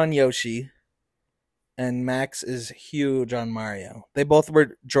huge on Yoshi, and Max is huge on Mario. They both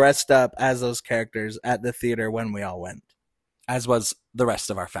were dressed up as those characters at the theater when we all went. As was the rest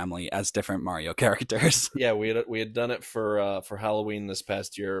of our family as different Mario characters. Yeah, we had done it for Halloween this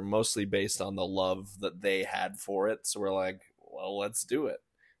past year, mostly based on the love that they had for it. So we're like, well, let's do it.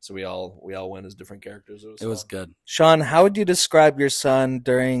 So we all went as different characters. It was good. Shawn, how would you describe your son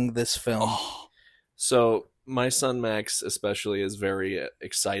during this film? Oh, So my son Max especially is very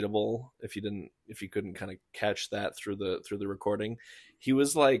excitable. If you couldn't kind of catch that through the recording, he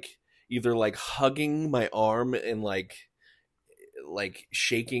was like either like hugging my arm and like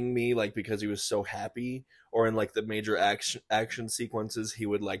shaking me like because he was so happy, or in like the major action sequences he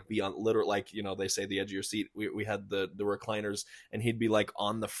would like be on literal, like, you know, they say the edge of your seat. We had the recliners, and he'd be like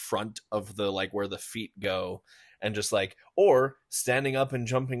on the front of the, like, where the feet go, and just like, or standing up and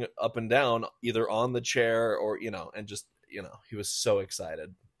jumping up and down either on the chair or, you know, and just, you know, he was so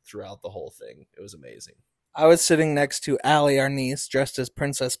excited throughout the whole thing. It was amazing. I was sitting next to Allie, our niece, dressed as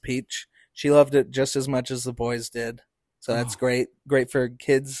Princess Peach. She loved it just as much as the boys did. So that's great for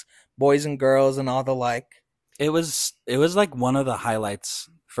kids, boys and girls, and all the like. It was like one of the highlights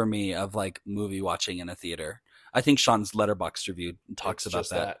for me of like movie watching in a theater. I think Sean's Letterboxd review talks about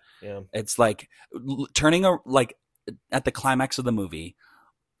that. Yeah, it's like like at the climax of the movie,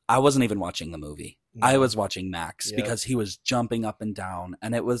 I wasn't even watching the movie. No. I was watching Max because he was jumping up and down,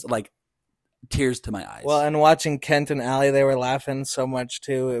 and it was like tears to my eyes. Well, and watching Kent and Allie, they were laughing so much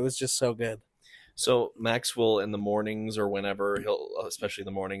too. It was just so good. So Maxwell in the mornings or whenever, especially the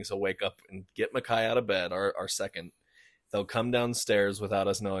mornings, he'll wake up and get Makai out of bed, our second. They'll come downstairs without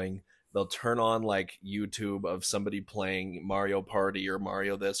us knowing. They'll turn on like YouTube of somebody playing Mario Party or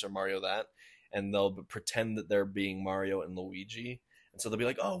Mario this or Mario that, and they'll pretend that they're being Mario and Luigi. And so they'll be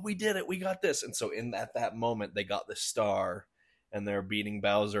like, "Oh, we did it. We got this." And so at that moment, they got the star, and they're beating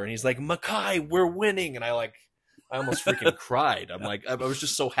Bowser. And he's like, "Makai, we're winning." And I almost freaking cried. I was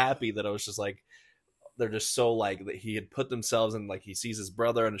just so happy that I was just like, they're just so like that he had put themselves in, like he sees his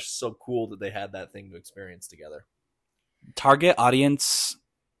brother, and it's just so cool that they had that thing to experience together. Target audience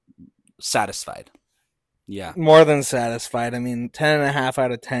satisfied. Yeah. More than satisfied. I mean, 10.5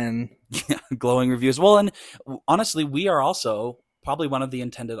 out of 10. Yeah, glowing reviews. Well, and honestly, we are also probably one of the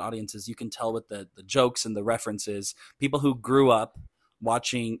intended audiences. You can tell with the jokes and the references. People who grew up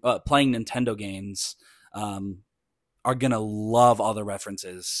watching, playing Nintendo games, are going to love all the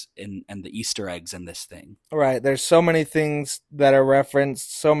references and the Easter eggs in this thing. Right. There's so many things that are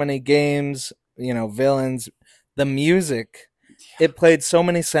referenced, so many games, you know, villains, the music. Yeah. It played so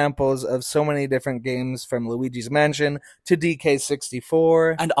many samples of so many different games, from Luigi's Mansion to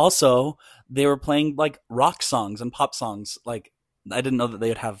DK64. And also, they were playing like rock songs and pop songs. Like, I didn't know that they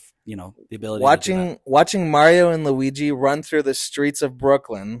would have, you know, the ability to do that. Watching Mario and Luigi run through the streets of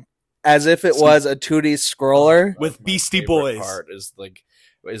Brooklyn as if it was a 2D scroller with Beastie Boys. Part is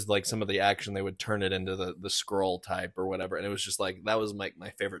like some of the action, they would turn it into the scroll type or whatever, and it was just like, that was my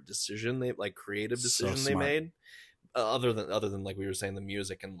favorite decision, creative decision they made. Other than like we were saying, the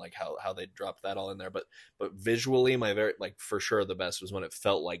music and like how they dropped that all in there, but visually, my very, like, for sure the best was when it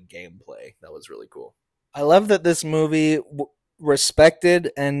felt like gameplay. That was really cool. I love that this movie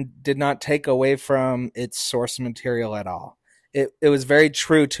respected and did not take away from its source material at all. It was very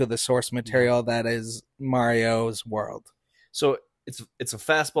true to the source material that is Mario's world. So it's a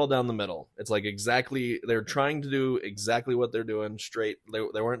fastball down the middle. It's like exactly, they're trying to do exactly what they're doing straight. They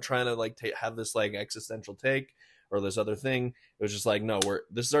weren't trying to like have this like existential take or this other thing. It was just like, no,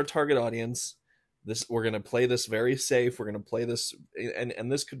 this is our target audience. We're gonna play this very safe. We're gonna play this, and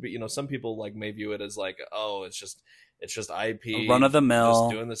this could be, you know, some people like may view it as like, oh, it's just IP, run of the mill,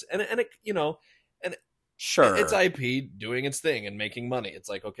 doing this, and it, you know, and sure, it's IP doing its thing and making money. It's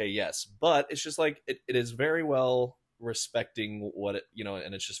like, okay, yes, but it's just like it is very well respecting what it, you know,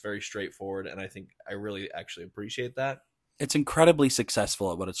 and it's just very straightforward. And I think I really actually appreciate that. It's incredibly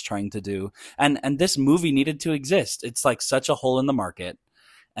successful at what it's trying to do, and this movie needed to exist. It's like such a hole in the market,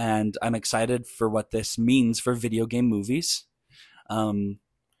 and I'm excited for what this means for video game movies.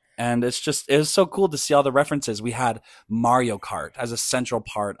 And it was so cool to see all the references. We had Mario Kart as a central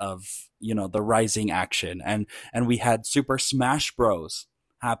part of, you know, the rising action, and we had Super Smash Bros.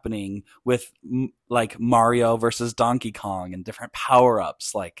 Happening with like Mario versus Donkey Kong and different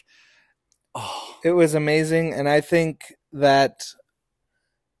power-ups. Like, oh, it was amazing. And I think that,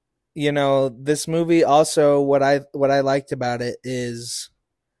 you know, this movie also, what I liked about it is,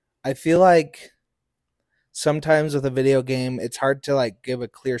 I feel like sometimes with a video game, it's hard to like give a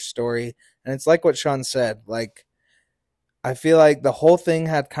clear story. And it's like what Shawn said, like, I feel like the whole thing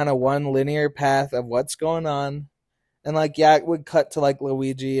had kind of one linear path of what's going on. And like, yeah, it would cut to like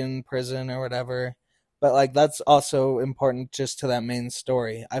Luigi in prison or whatever. But like, that's also important just to that main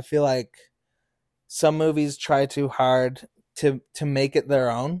story. I feel like some movies try too hard to make it their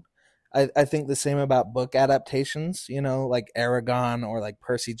own. I think the same about book adaptations, you know, like Aragon or like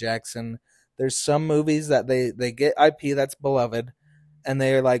Percy Jackson. There's some movies that they get IP that's beloved, and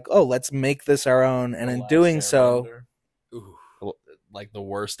they're like, oh, let's make this our own. And The in Last doing so, Airbender. Ooh. Like the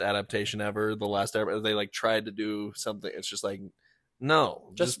worst adaptation ever. The Last Airbender. They like tried to do something. It's just like,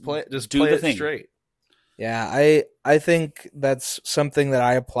 no, just play do play the it thing. straight. yeah, I think that's something that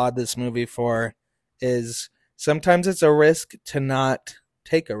I applaud this movie for. Is sometimes it's a risk to not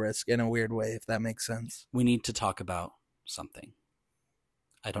take a risk in a weird way, if that makes sense. We need to talk about something.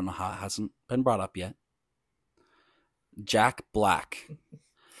 I don't know how it hasn't been brought up yet. Jack Black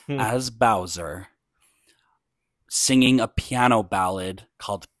as Bowser singing a piano ballad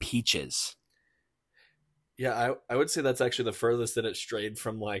called Peaches. Yeah, I would say that's actually the furthest that it strayed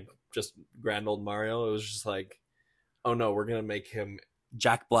from like just grand old Mario. It was just like, oh no, we're gonna make him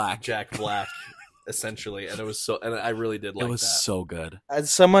Jack Black. essentially, and it was so, and I really did like it was that. so good.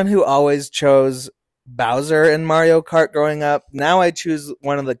 As someone who always chose Bowser in Mario Kart growing up, now I choose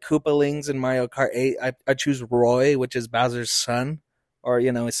one of the Koopalings in Mario Kart 8. I choose Roy, which is Bowser's son, or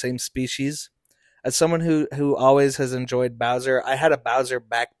same species. As someone who always has enjoyed Bowser, I had a Bowser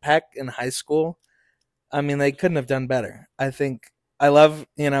backpack in high school. I mean, they couldn't have done better. I think I love,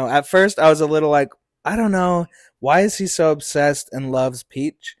 at first I was a little like, I don't know, why is he so obsessed and loves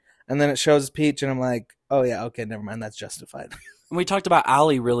Peach? And then it shows Peach and I'm like, oh yeah, okay, never mind, that's justified. And we talked about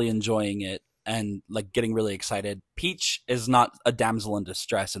Allie really enjoying it and like getting really excited. Peach is not a damsel in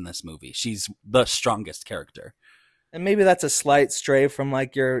distress in this movie. She's the strongest character. And maybe that's a slight stray from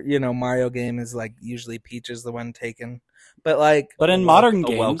like your, Mario game is like usually Peach is the one taken. But in modern a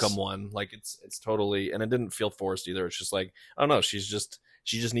games, welcome one. Like it's totally, and it didn't feel forced either. It's just like, oh no, she just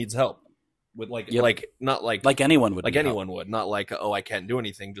needs help with not like anyone would, would, not like, oh, I can't do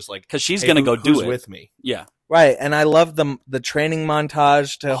anything, just like, because she's hey, gonna go do who's it with me. Yeah, right. And I love the training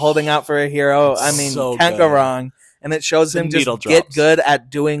montage to holding out for a hero. I mean, so can't good. go wrong. And it shows him just needle get drops. good at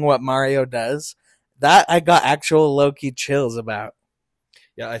doing what Mario does. That I got actual low-key chills about.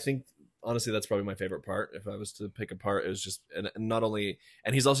 Yeah, I think honestly that's probably my favorite part. If I was to pick a part, it was just, and not only,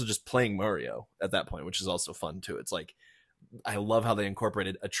 and he's also just playing Mario at that point, which is also fun too. It's like, I love how they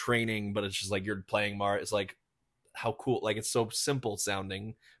incorporated a training, but it's just like you're playing Mario. It's like, how cool. Like, it's so simple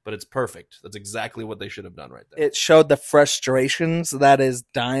sounding, but it's perfect. That's exactly what they should have done right there. It showed the frustrations that is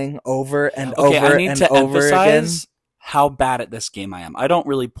dying over and okay, over I need and to over again. emphasize how bad at this game I am. I don't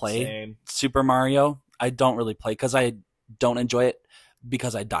really play Same. Super Mario. I don't really play because I don't enjoy it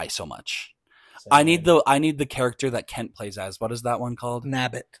because I die so much. I need the character that Kent plays as. What is that one called?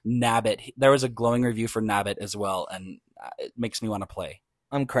 Nabbit. There was a glowing review for Nabbit as well, and it makes me want to play.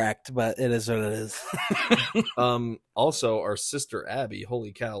 I'm cracked, but it is what it is. Also, our sister Abby,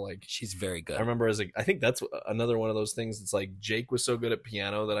 holy cow, like, She's very good. I remember I think that's another one of those things. It's like Jake was so good at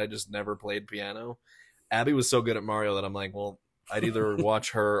piano that I just never played piano. Abby was so good at Mario that I'm like, well, I'd either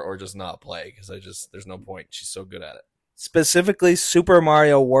watch her or just not play because there's no point. She's so good at it. Specifically, Super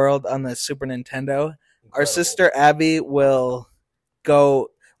Mario World on the Super Nintendo. Incredible. Our sister Abby will go,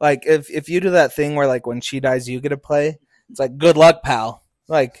 like, if you do that thing where, like, when she dies, you get to play, it's like, good luck, pal.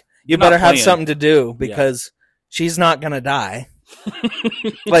 Like, you better have something to do because she's not going to die.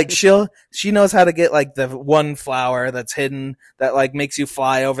 Like, she knows how to get, like, the one flower that's hidden that, like, makes you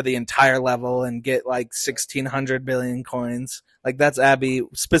fly over the entire level and get, like, 1,600 billion coins. Like, that's Abby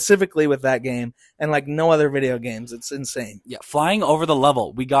specifically with that game and, like, no other video games. It's insane. Yeah, flying over the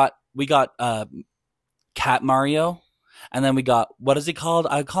level. We got Cat Mario, and then we got, what is he called?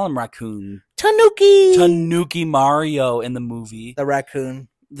 I call him Raccoon. Tanuki Mario in the movie. The raccoon.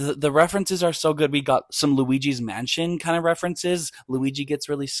 The references are so good. We got some Luigi's Mansion kind of references. Luigi gets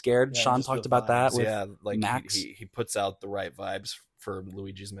really scared. Yeah, Sean talked about that with like Max. He puts out the right vibes for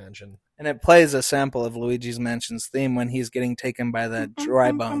Luigi's Mansion. And it plays a sample of Luigi's Mansion's theme when he's getting taken by the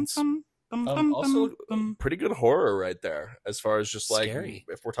dry bones. Also, pretty good horror right there, as far as just like, Scary.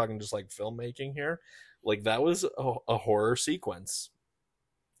 if we're talking just like filmmaking here, like that was a horror sequence.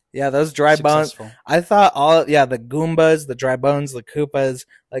 Yeah, those dry bones. Successful. I thought the Goombas, the dry bones, the Koopas,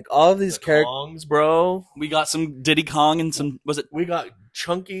 like all of these characters. Kongs, bro. We got some Diddy Kong and some, We got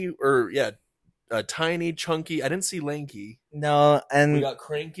chunky, tiny, chunky. I didn't see lanky. No, and We got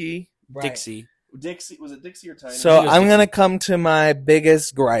cranky. right. Dixie. Dixie, was it Dixie or Tiny? So I'm gonna come to my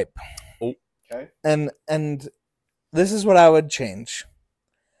biggest gripe. Oh, okay. And this is what I would change.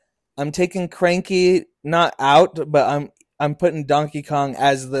 I'm taking Cranky not out, but I'm putting Donkey Kong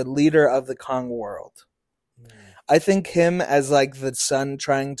as the leader of the Kong world. I think him as like the son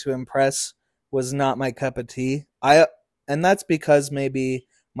trying to impress was not my cup of tea. And that's because maybe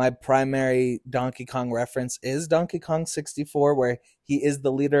my primary Donkey Kong reference is Donkey Kong 64, where he is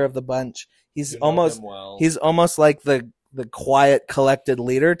the leader of the bunch. He's almost like the quiet, collected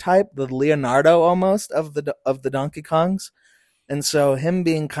leader type, the Leonardo almost of the Donkey Kongs. And so him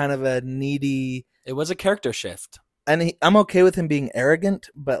being kind of a needy, It was a character shift. and I'm okay with him being arrogant,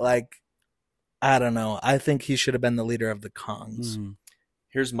 but like, I don't know. I think he should have been the leader of the Kongs. Mm.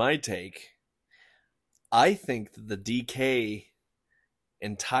 Here's my take. I think that the DK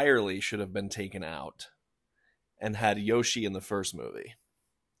entirely should have been taken out and had Yoshi in the first movie.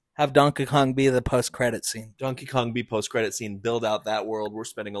 Have Donkey Kong be the post-credit scene. Donkey Kong be post-credit scene, build out that world. We're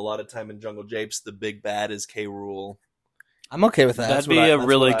spending a lot of time in Jungle Japes. The big bad is K. Rool. I'm okay with that. That'd be a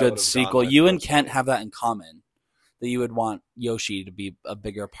really good would've sequel. gone with You and personally. Kent have that in common, that you would want Yoshi to be a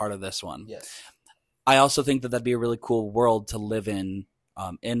bigger part of this one. Yes. I also think that that'd be a really cool world to live in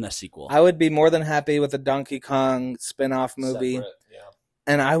a sequel. I would be more than happy with a Donkey Kong spin-off movie. Separate, yeah.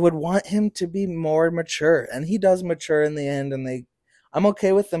 And I would want him to be more mature. And he does mature in the end. And I'm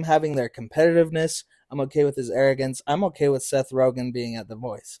okay with them having their competitiveness. I'm okay with his arrogance. I'm okay with Seth Rogen being at the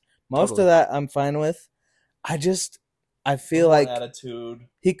voice. Most Totally. of that I'm fine with. I feel like attitude.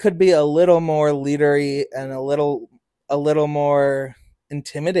 he could be a little more leadery and a little more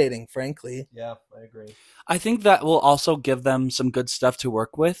intimidating, frankly. Yeah, I agree. I think that will also give them some good stuff to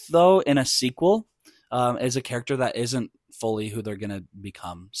work with, though, in a sequel, as a character that isn't fully who they're going to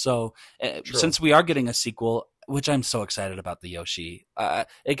become. So since we are getting a sequel, which I'm so excited about the Yoshi,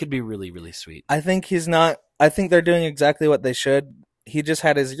 it could be really, really sweet. I think they're doing exactly what they should. He just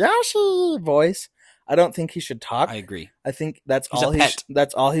had his Yoshi voice. I don't think he should talk. I agree. I think that's He's all a pet.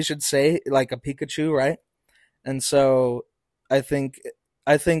 that's all he should say, like a Pikachu, right? And so I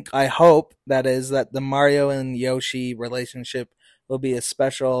hope that the Mario and Yoshi relationship will be a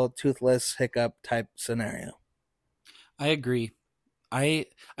special Toothless Hiccup type scenario. I agree. I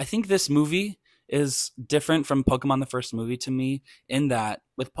think this movie is different from Pokemon the first movie to me in that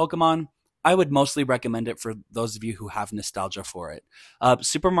with Pokemon, I would mostly recommend it for those of you who have nostalgia for it.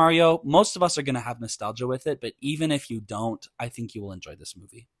 Super Mario, most of us are going to have nostalgia with it, but even if you don't, I think you will enjoy this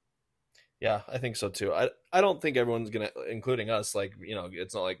movie. Yeah, I think so too. I don't think everyone's gonna, including us, like, you know,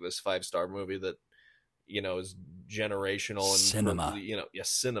 it's not like this 5-star movie that, you know, is generational and Cinema.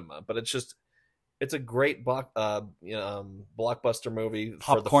 Cinema. But it's a great blockbuster movie,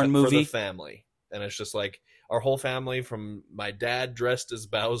 Popcorn for the movie. family, and it's just like our whole family, from my dad dressed as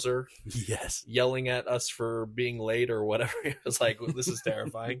Bowser, Yes. yelling at us for being late or whatever. It was like, this is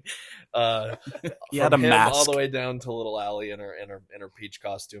terrifying. He had a From him mask. all the way down to little Allie in her Peach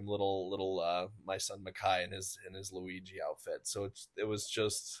costume, little my son Makai in his Luigi outfit. So it was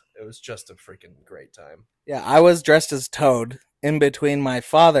just a freaking great time. Yeah, I was dressed as Toad in between my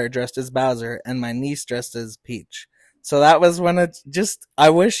father dressed as Bowser and my niece dressed as Peach. So that was when I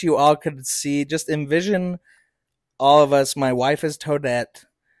wish you all could see, just envision all of us. My wife is Toadette.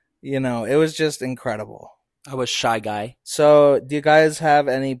 You know, it was just incredible. I was Shy Guy. So do you guys have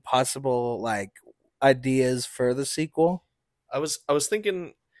any possible like ideas for the sequel? I was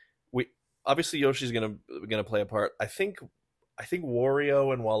thinking, obviously Yoshi's gonna play a part. I think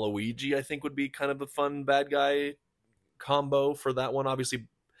Wario and Waluigi would be kind of a fun bad guy combo for that one. Obviously,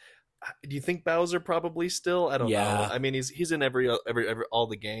 do you think Bowser probably still? I don't know. I mean, he's in every all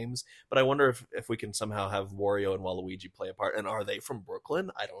the games, but I wonder if we can somehow have Wario and Waluigi play a part. And are they from Brooklyn?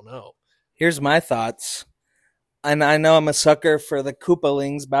 I don't know. Here's my thoughts. And I know I'm a sucker for the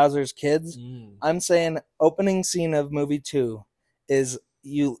Koopalings, Bowser's kids. I'm saying opening scene of movie 2 is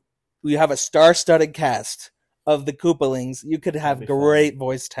you have a star-studded cast of the Koopalings. You could have great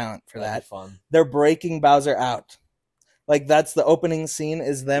voice talent for that. Fun. They're breaking Bowser out. Like, that's the opening scene,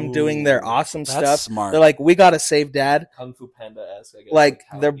 is them doing their awesome stuff. Smart. They're like, we gotta save Dad. Kung Fu Panda-esque, I guess. Like,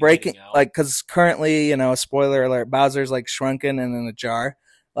 how they're he's breaking, eating out. like, because currently, you know, spoiler alert, Bowser's like shrunken and in a jar.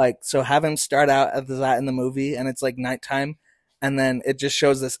 Like, so have him start out as that in the movie, and it's like nighttime, and then it just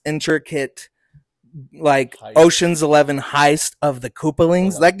shows this intricate, like, Heist. Ocean's 11 heist of the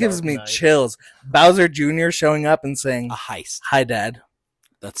Koopalings. Oh, That gives Dark me Knight. chills. Bowser Jr. showing up and saying, A heist. "Hi, Dad."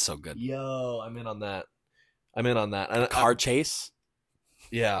 That's so good. Yo, I'm in on that. And Car chase.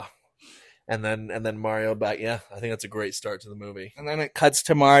 yeah. And then Mario back. Yeah, I think that's a great start to the movie. And then it cuts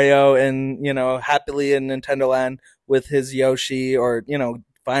to Mario and, you know, happily in Nintendo Land with his Yoshi, or, you know,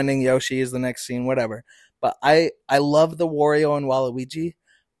 finding Yoshi is the next scene, whatever. But I love the Wario and Waluigi.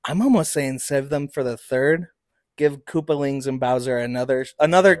 I'm almost saying save them for the third. Give Koopalings and Bowser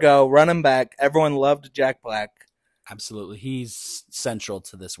another go. Run them back. Everyone loved Jack Black. Absolutely. He's central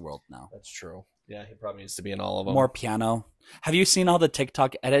to this world now. That's true. Yeah, he probably needs to be in all of them. More piano. Have you seen all the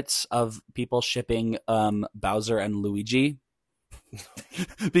TikTok edits of people shipping Bowser and Luigi?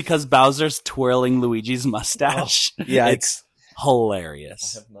 Because Bowser's twirling Luigi's mustache. Yeah, It's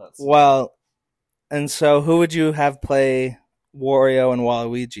hilarious. I have not seen Well, and so who would you have play Wario and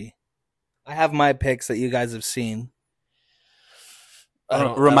Waluigi? I have my picks that you guys have seen.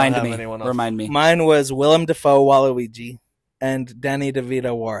 Remind me. Mine was Willem Dafoe Waluigi and Danny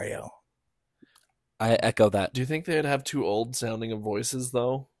DeVito Wario. I echo that. Do you think they'd have too old sounding of voices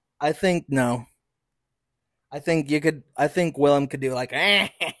though? I think no. I think Willem could do like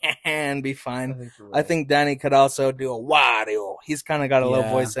and be fine. I think Danny could also do a Wario. He's kind of got a low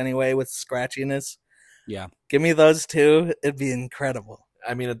voice anyway with scratchiness. Yeah. Give me those two. It'd be incredible.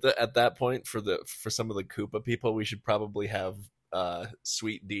 I mean, at that point, for some of the Koopa people, we should probably have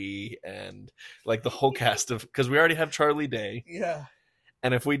Sweet D and like the whole cast of, because we already have Charlie Day. Yeah.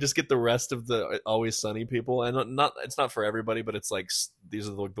 And if we just get the rest of the Always Sunny people, and it's not for everybody, but it's like these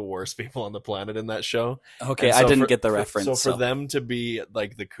are the worst people on the planet in that show. Okay, so I didn't get the reference. So for them to be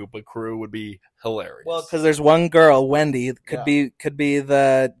like the Koopa crew would be hilarious. Well, because there's one girl, Wendy, could be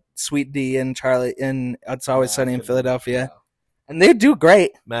the Sweet D and Charlie in It's Always Sunny in Philadelphia, and they do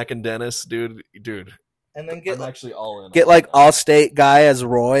great. Mac and Dennis, dude. And then I'm actually all in. Get like Allstate guy as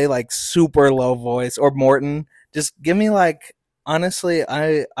Roy, like super low voice, or Morton. Just give me like. Honestly,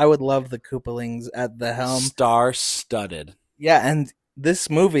 I would love the Koopalings at the helm. Star-studded. Yeah, and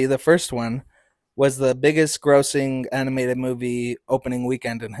this movie, the first one, was the biggest grossing animated movie opening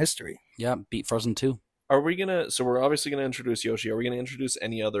weekend in history. Yeah, beat Frozen 2. So we're obviously gonna introduce Yoshi. Are we gonna introduce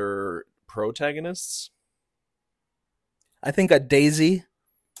any other protagonists? I think a Daisy.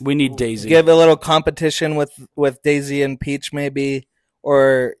 We need Daisy. Give a little competition with Daisy and Peach maybe,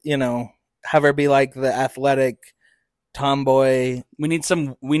 or have her be like the athletic tomboy. We need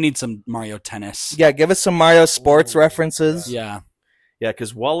some Mario Tennis. Yeah, give us some Mario sports references. Yeah,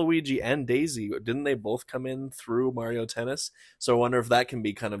 because Waluigi and Daisy, didn't they both come in through Mario Tennis? So I wonder if that can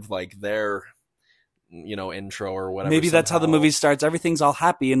be kind of like their intro or whatever. Maybe that's how the movie starts. Everything's all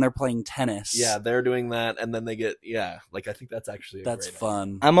happy and they're playing tennis. Yeah, they're doing that, and then they get I think that's actually that's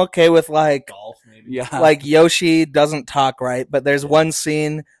fun. I'm okay with like golf, maybe. Yeah, like Yoshi doesn't talk right, but there's one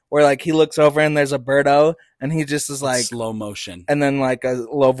scene where like he looks over and there's a birdo and he just is like slow motion, and then like a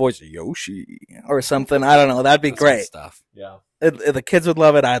low voice Yoshi or something. I don't know. That'd be that's great stuff. Yeah, if the kids would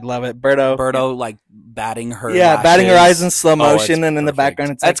love it. I'd love it. Birdo like batting her, batting her eyes in slow motion, and in the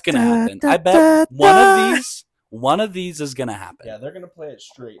background it's that's like, gonna happen. I bet one of these is gonna happen. Yeah, they're gonna play it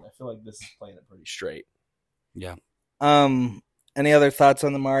straight. I feel like this is playing it pretty straight. Yeah. Any other thoughts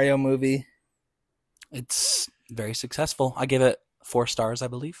on the Mario movie? It's very successful. I give it 4 stars, I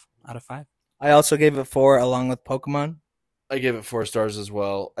believe, out of 5. I also gave it 4 along with Pokemon. I gave it 4 stars as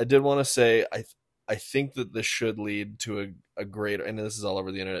well. I did want to say I think that this should lead to a greater, and this is all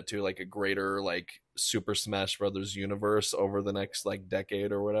over the internet too, like a greater like Super Smash Brothers universe over the next like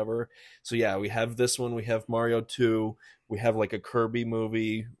decade or whatever. So yeah, we have this one, we have Mario 2, we have like a Kirby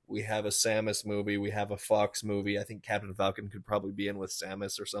movie, we have a Samus movie, we have a Fox movie. I think Captain Falcon could probably be in with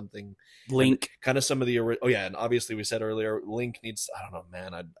Samus or something. Link. And kind of some of the and obviously we said earlier, Link needs, I don't know,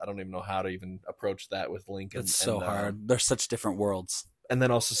 man, I don't even know how to even approach that with Link. It's so hard. They're such different worlds. And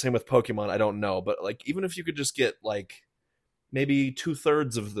then also same with Pokemon, I don't know, but like even if you could just get like maybe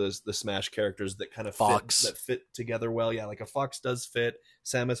 2/3 of the Smash characters that kind of fit together well. Yeah, like a Fox does fit.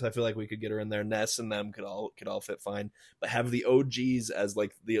 Samus, I feel like we could get her in there. Ness and them could all fit fine. But have the OGs as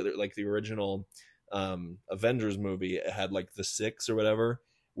like the other, like the original Avengers movie. It had like the 6 or whatever.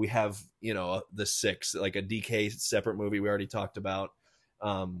 We have the 6, like a DK separate movie we already talked about.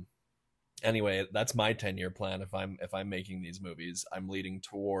 Anyway, that's my 10-year plan. If I'm making these movies, I'm leading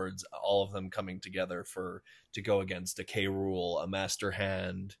towards all of them coming together to go against a K. Rool, a Master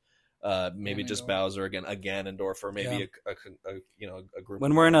Hand, maybe just Bowser again, a Ganondorf, or maybe a group.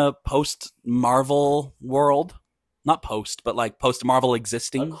 When we're in a post Marvel world, not post, but like post Marvel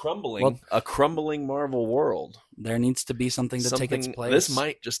existing, a crumbling Marvel world, there needs to be something to take its place. This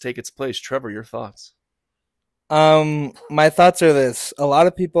might just take its place. Trevor, your thoughts? My thoughts are this. A lot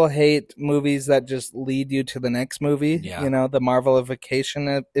of people hate movies that just lead you to the next movie. Yeah. The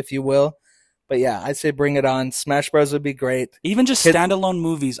Marvelification, if you will. But yeah, I say bring it on. Smash Bros. Would be great. Even just standalone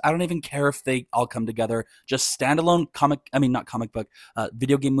movies. I don't even care if they all come together. Just standalone not comic book,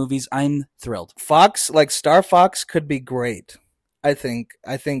 video game movies. I'm thrilled. Fox, like Star Fox could be great. I think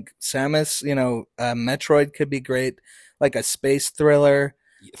Samus, Metroid could be great. Like a space thriller.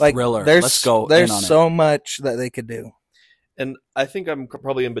 Like thriller. Let's go. There's so much that they could do, and I think I'm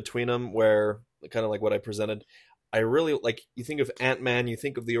probably in between them. Where kind of like what I presented, I really like. You think of Ant-Man, you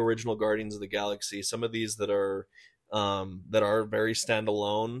think of the original Guardians of the Galaxy. Some of these that are very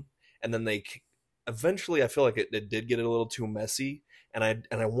standalone, and then they eventually, I feel like it did get a little too messy, and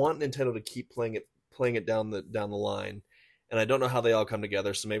I want Nintendo to keep playing it down the line, and I don't know how they all come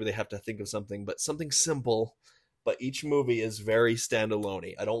together. So maybe they have to think of something, but something simple. but each movie is very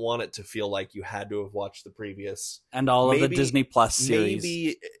standalone. I don't want it to feel like you had to have watched the previous and all of the Disney Plus series.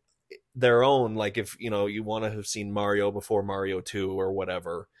 Maybe their own, like if you want to have seen Mario before Mario 2 or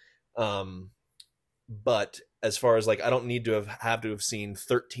whatever. But as far as like, I don't need to have seen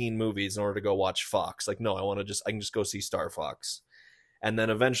 13 movies in order to go watch Fox. Like, no, I can just go see Star Fox. And then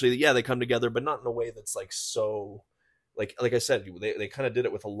eventually, yeah, they come together, but not in a way that's like so, like I said, they kind of did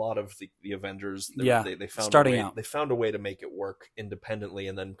it with a lot of the Avengers. They found starting out. They found a way to make it work independently,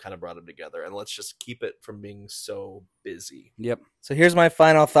 and then kind of brought them together. And let's just keep it from being so busy. Yep. So here's my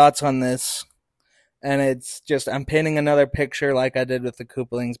final thoughts on this. And it's just, I'm painting another picture like I did with the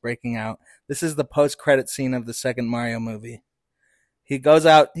Koopalings breaking out. This is the post-credit scene of the second Mario movie. He goes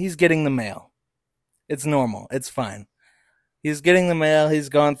out, he's getting the mail. It's normal, it's fine. He's getting the mail, he's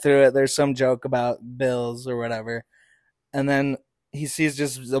going through it, there's some joke about bills or whatever. And then he sees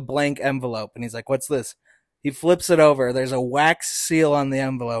just a blank envelope, and he's like, what's this? He flips it over, there's a wax seal on the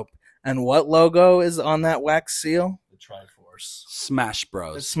envelope. And what logo is on that wax seal? The Triforce. Smash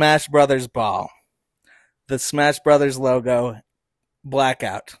Bros. The Smash Brothers ball. The Smash Brothers logo,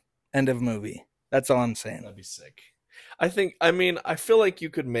 blackout, end of movie. That's all I'm saying. That'd be sick. I feel like you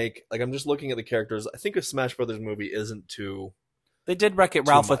could make, like, I'm just looking at the characters. I think a Smash Brothers movie isn't too. They did Wreck-It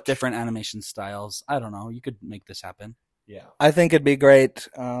Ralph with different animation styles. I don't know. You could make this happen. Yeah. I think it'd be great.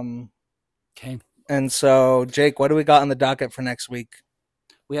 Okay. And so, Jake, what do we got on the docket for next week?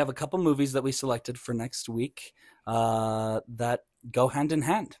 We have a couple movies that we selected for next week that go hand in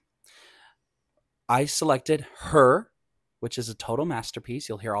hand. I selected Her, which is a total masterpiece.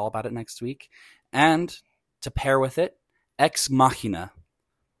 You'll hear all about it next week. And to pair with it, Ex Machina.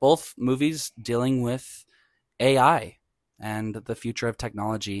 Both movies dealing with AI and the future of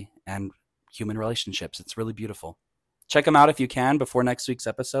technology and human relationships. It's really beautiful. Check them out if you can before next week's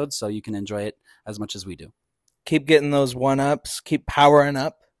episode so you can enjoy it as much as we do. Keep getting those one-ups. Keep powering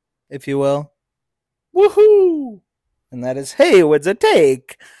up, if you will. Woohoo! And that is Haywood's a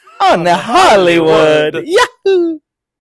Take on the Hollywood. Yahoo!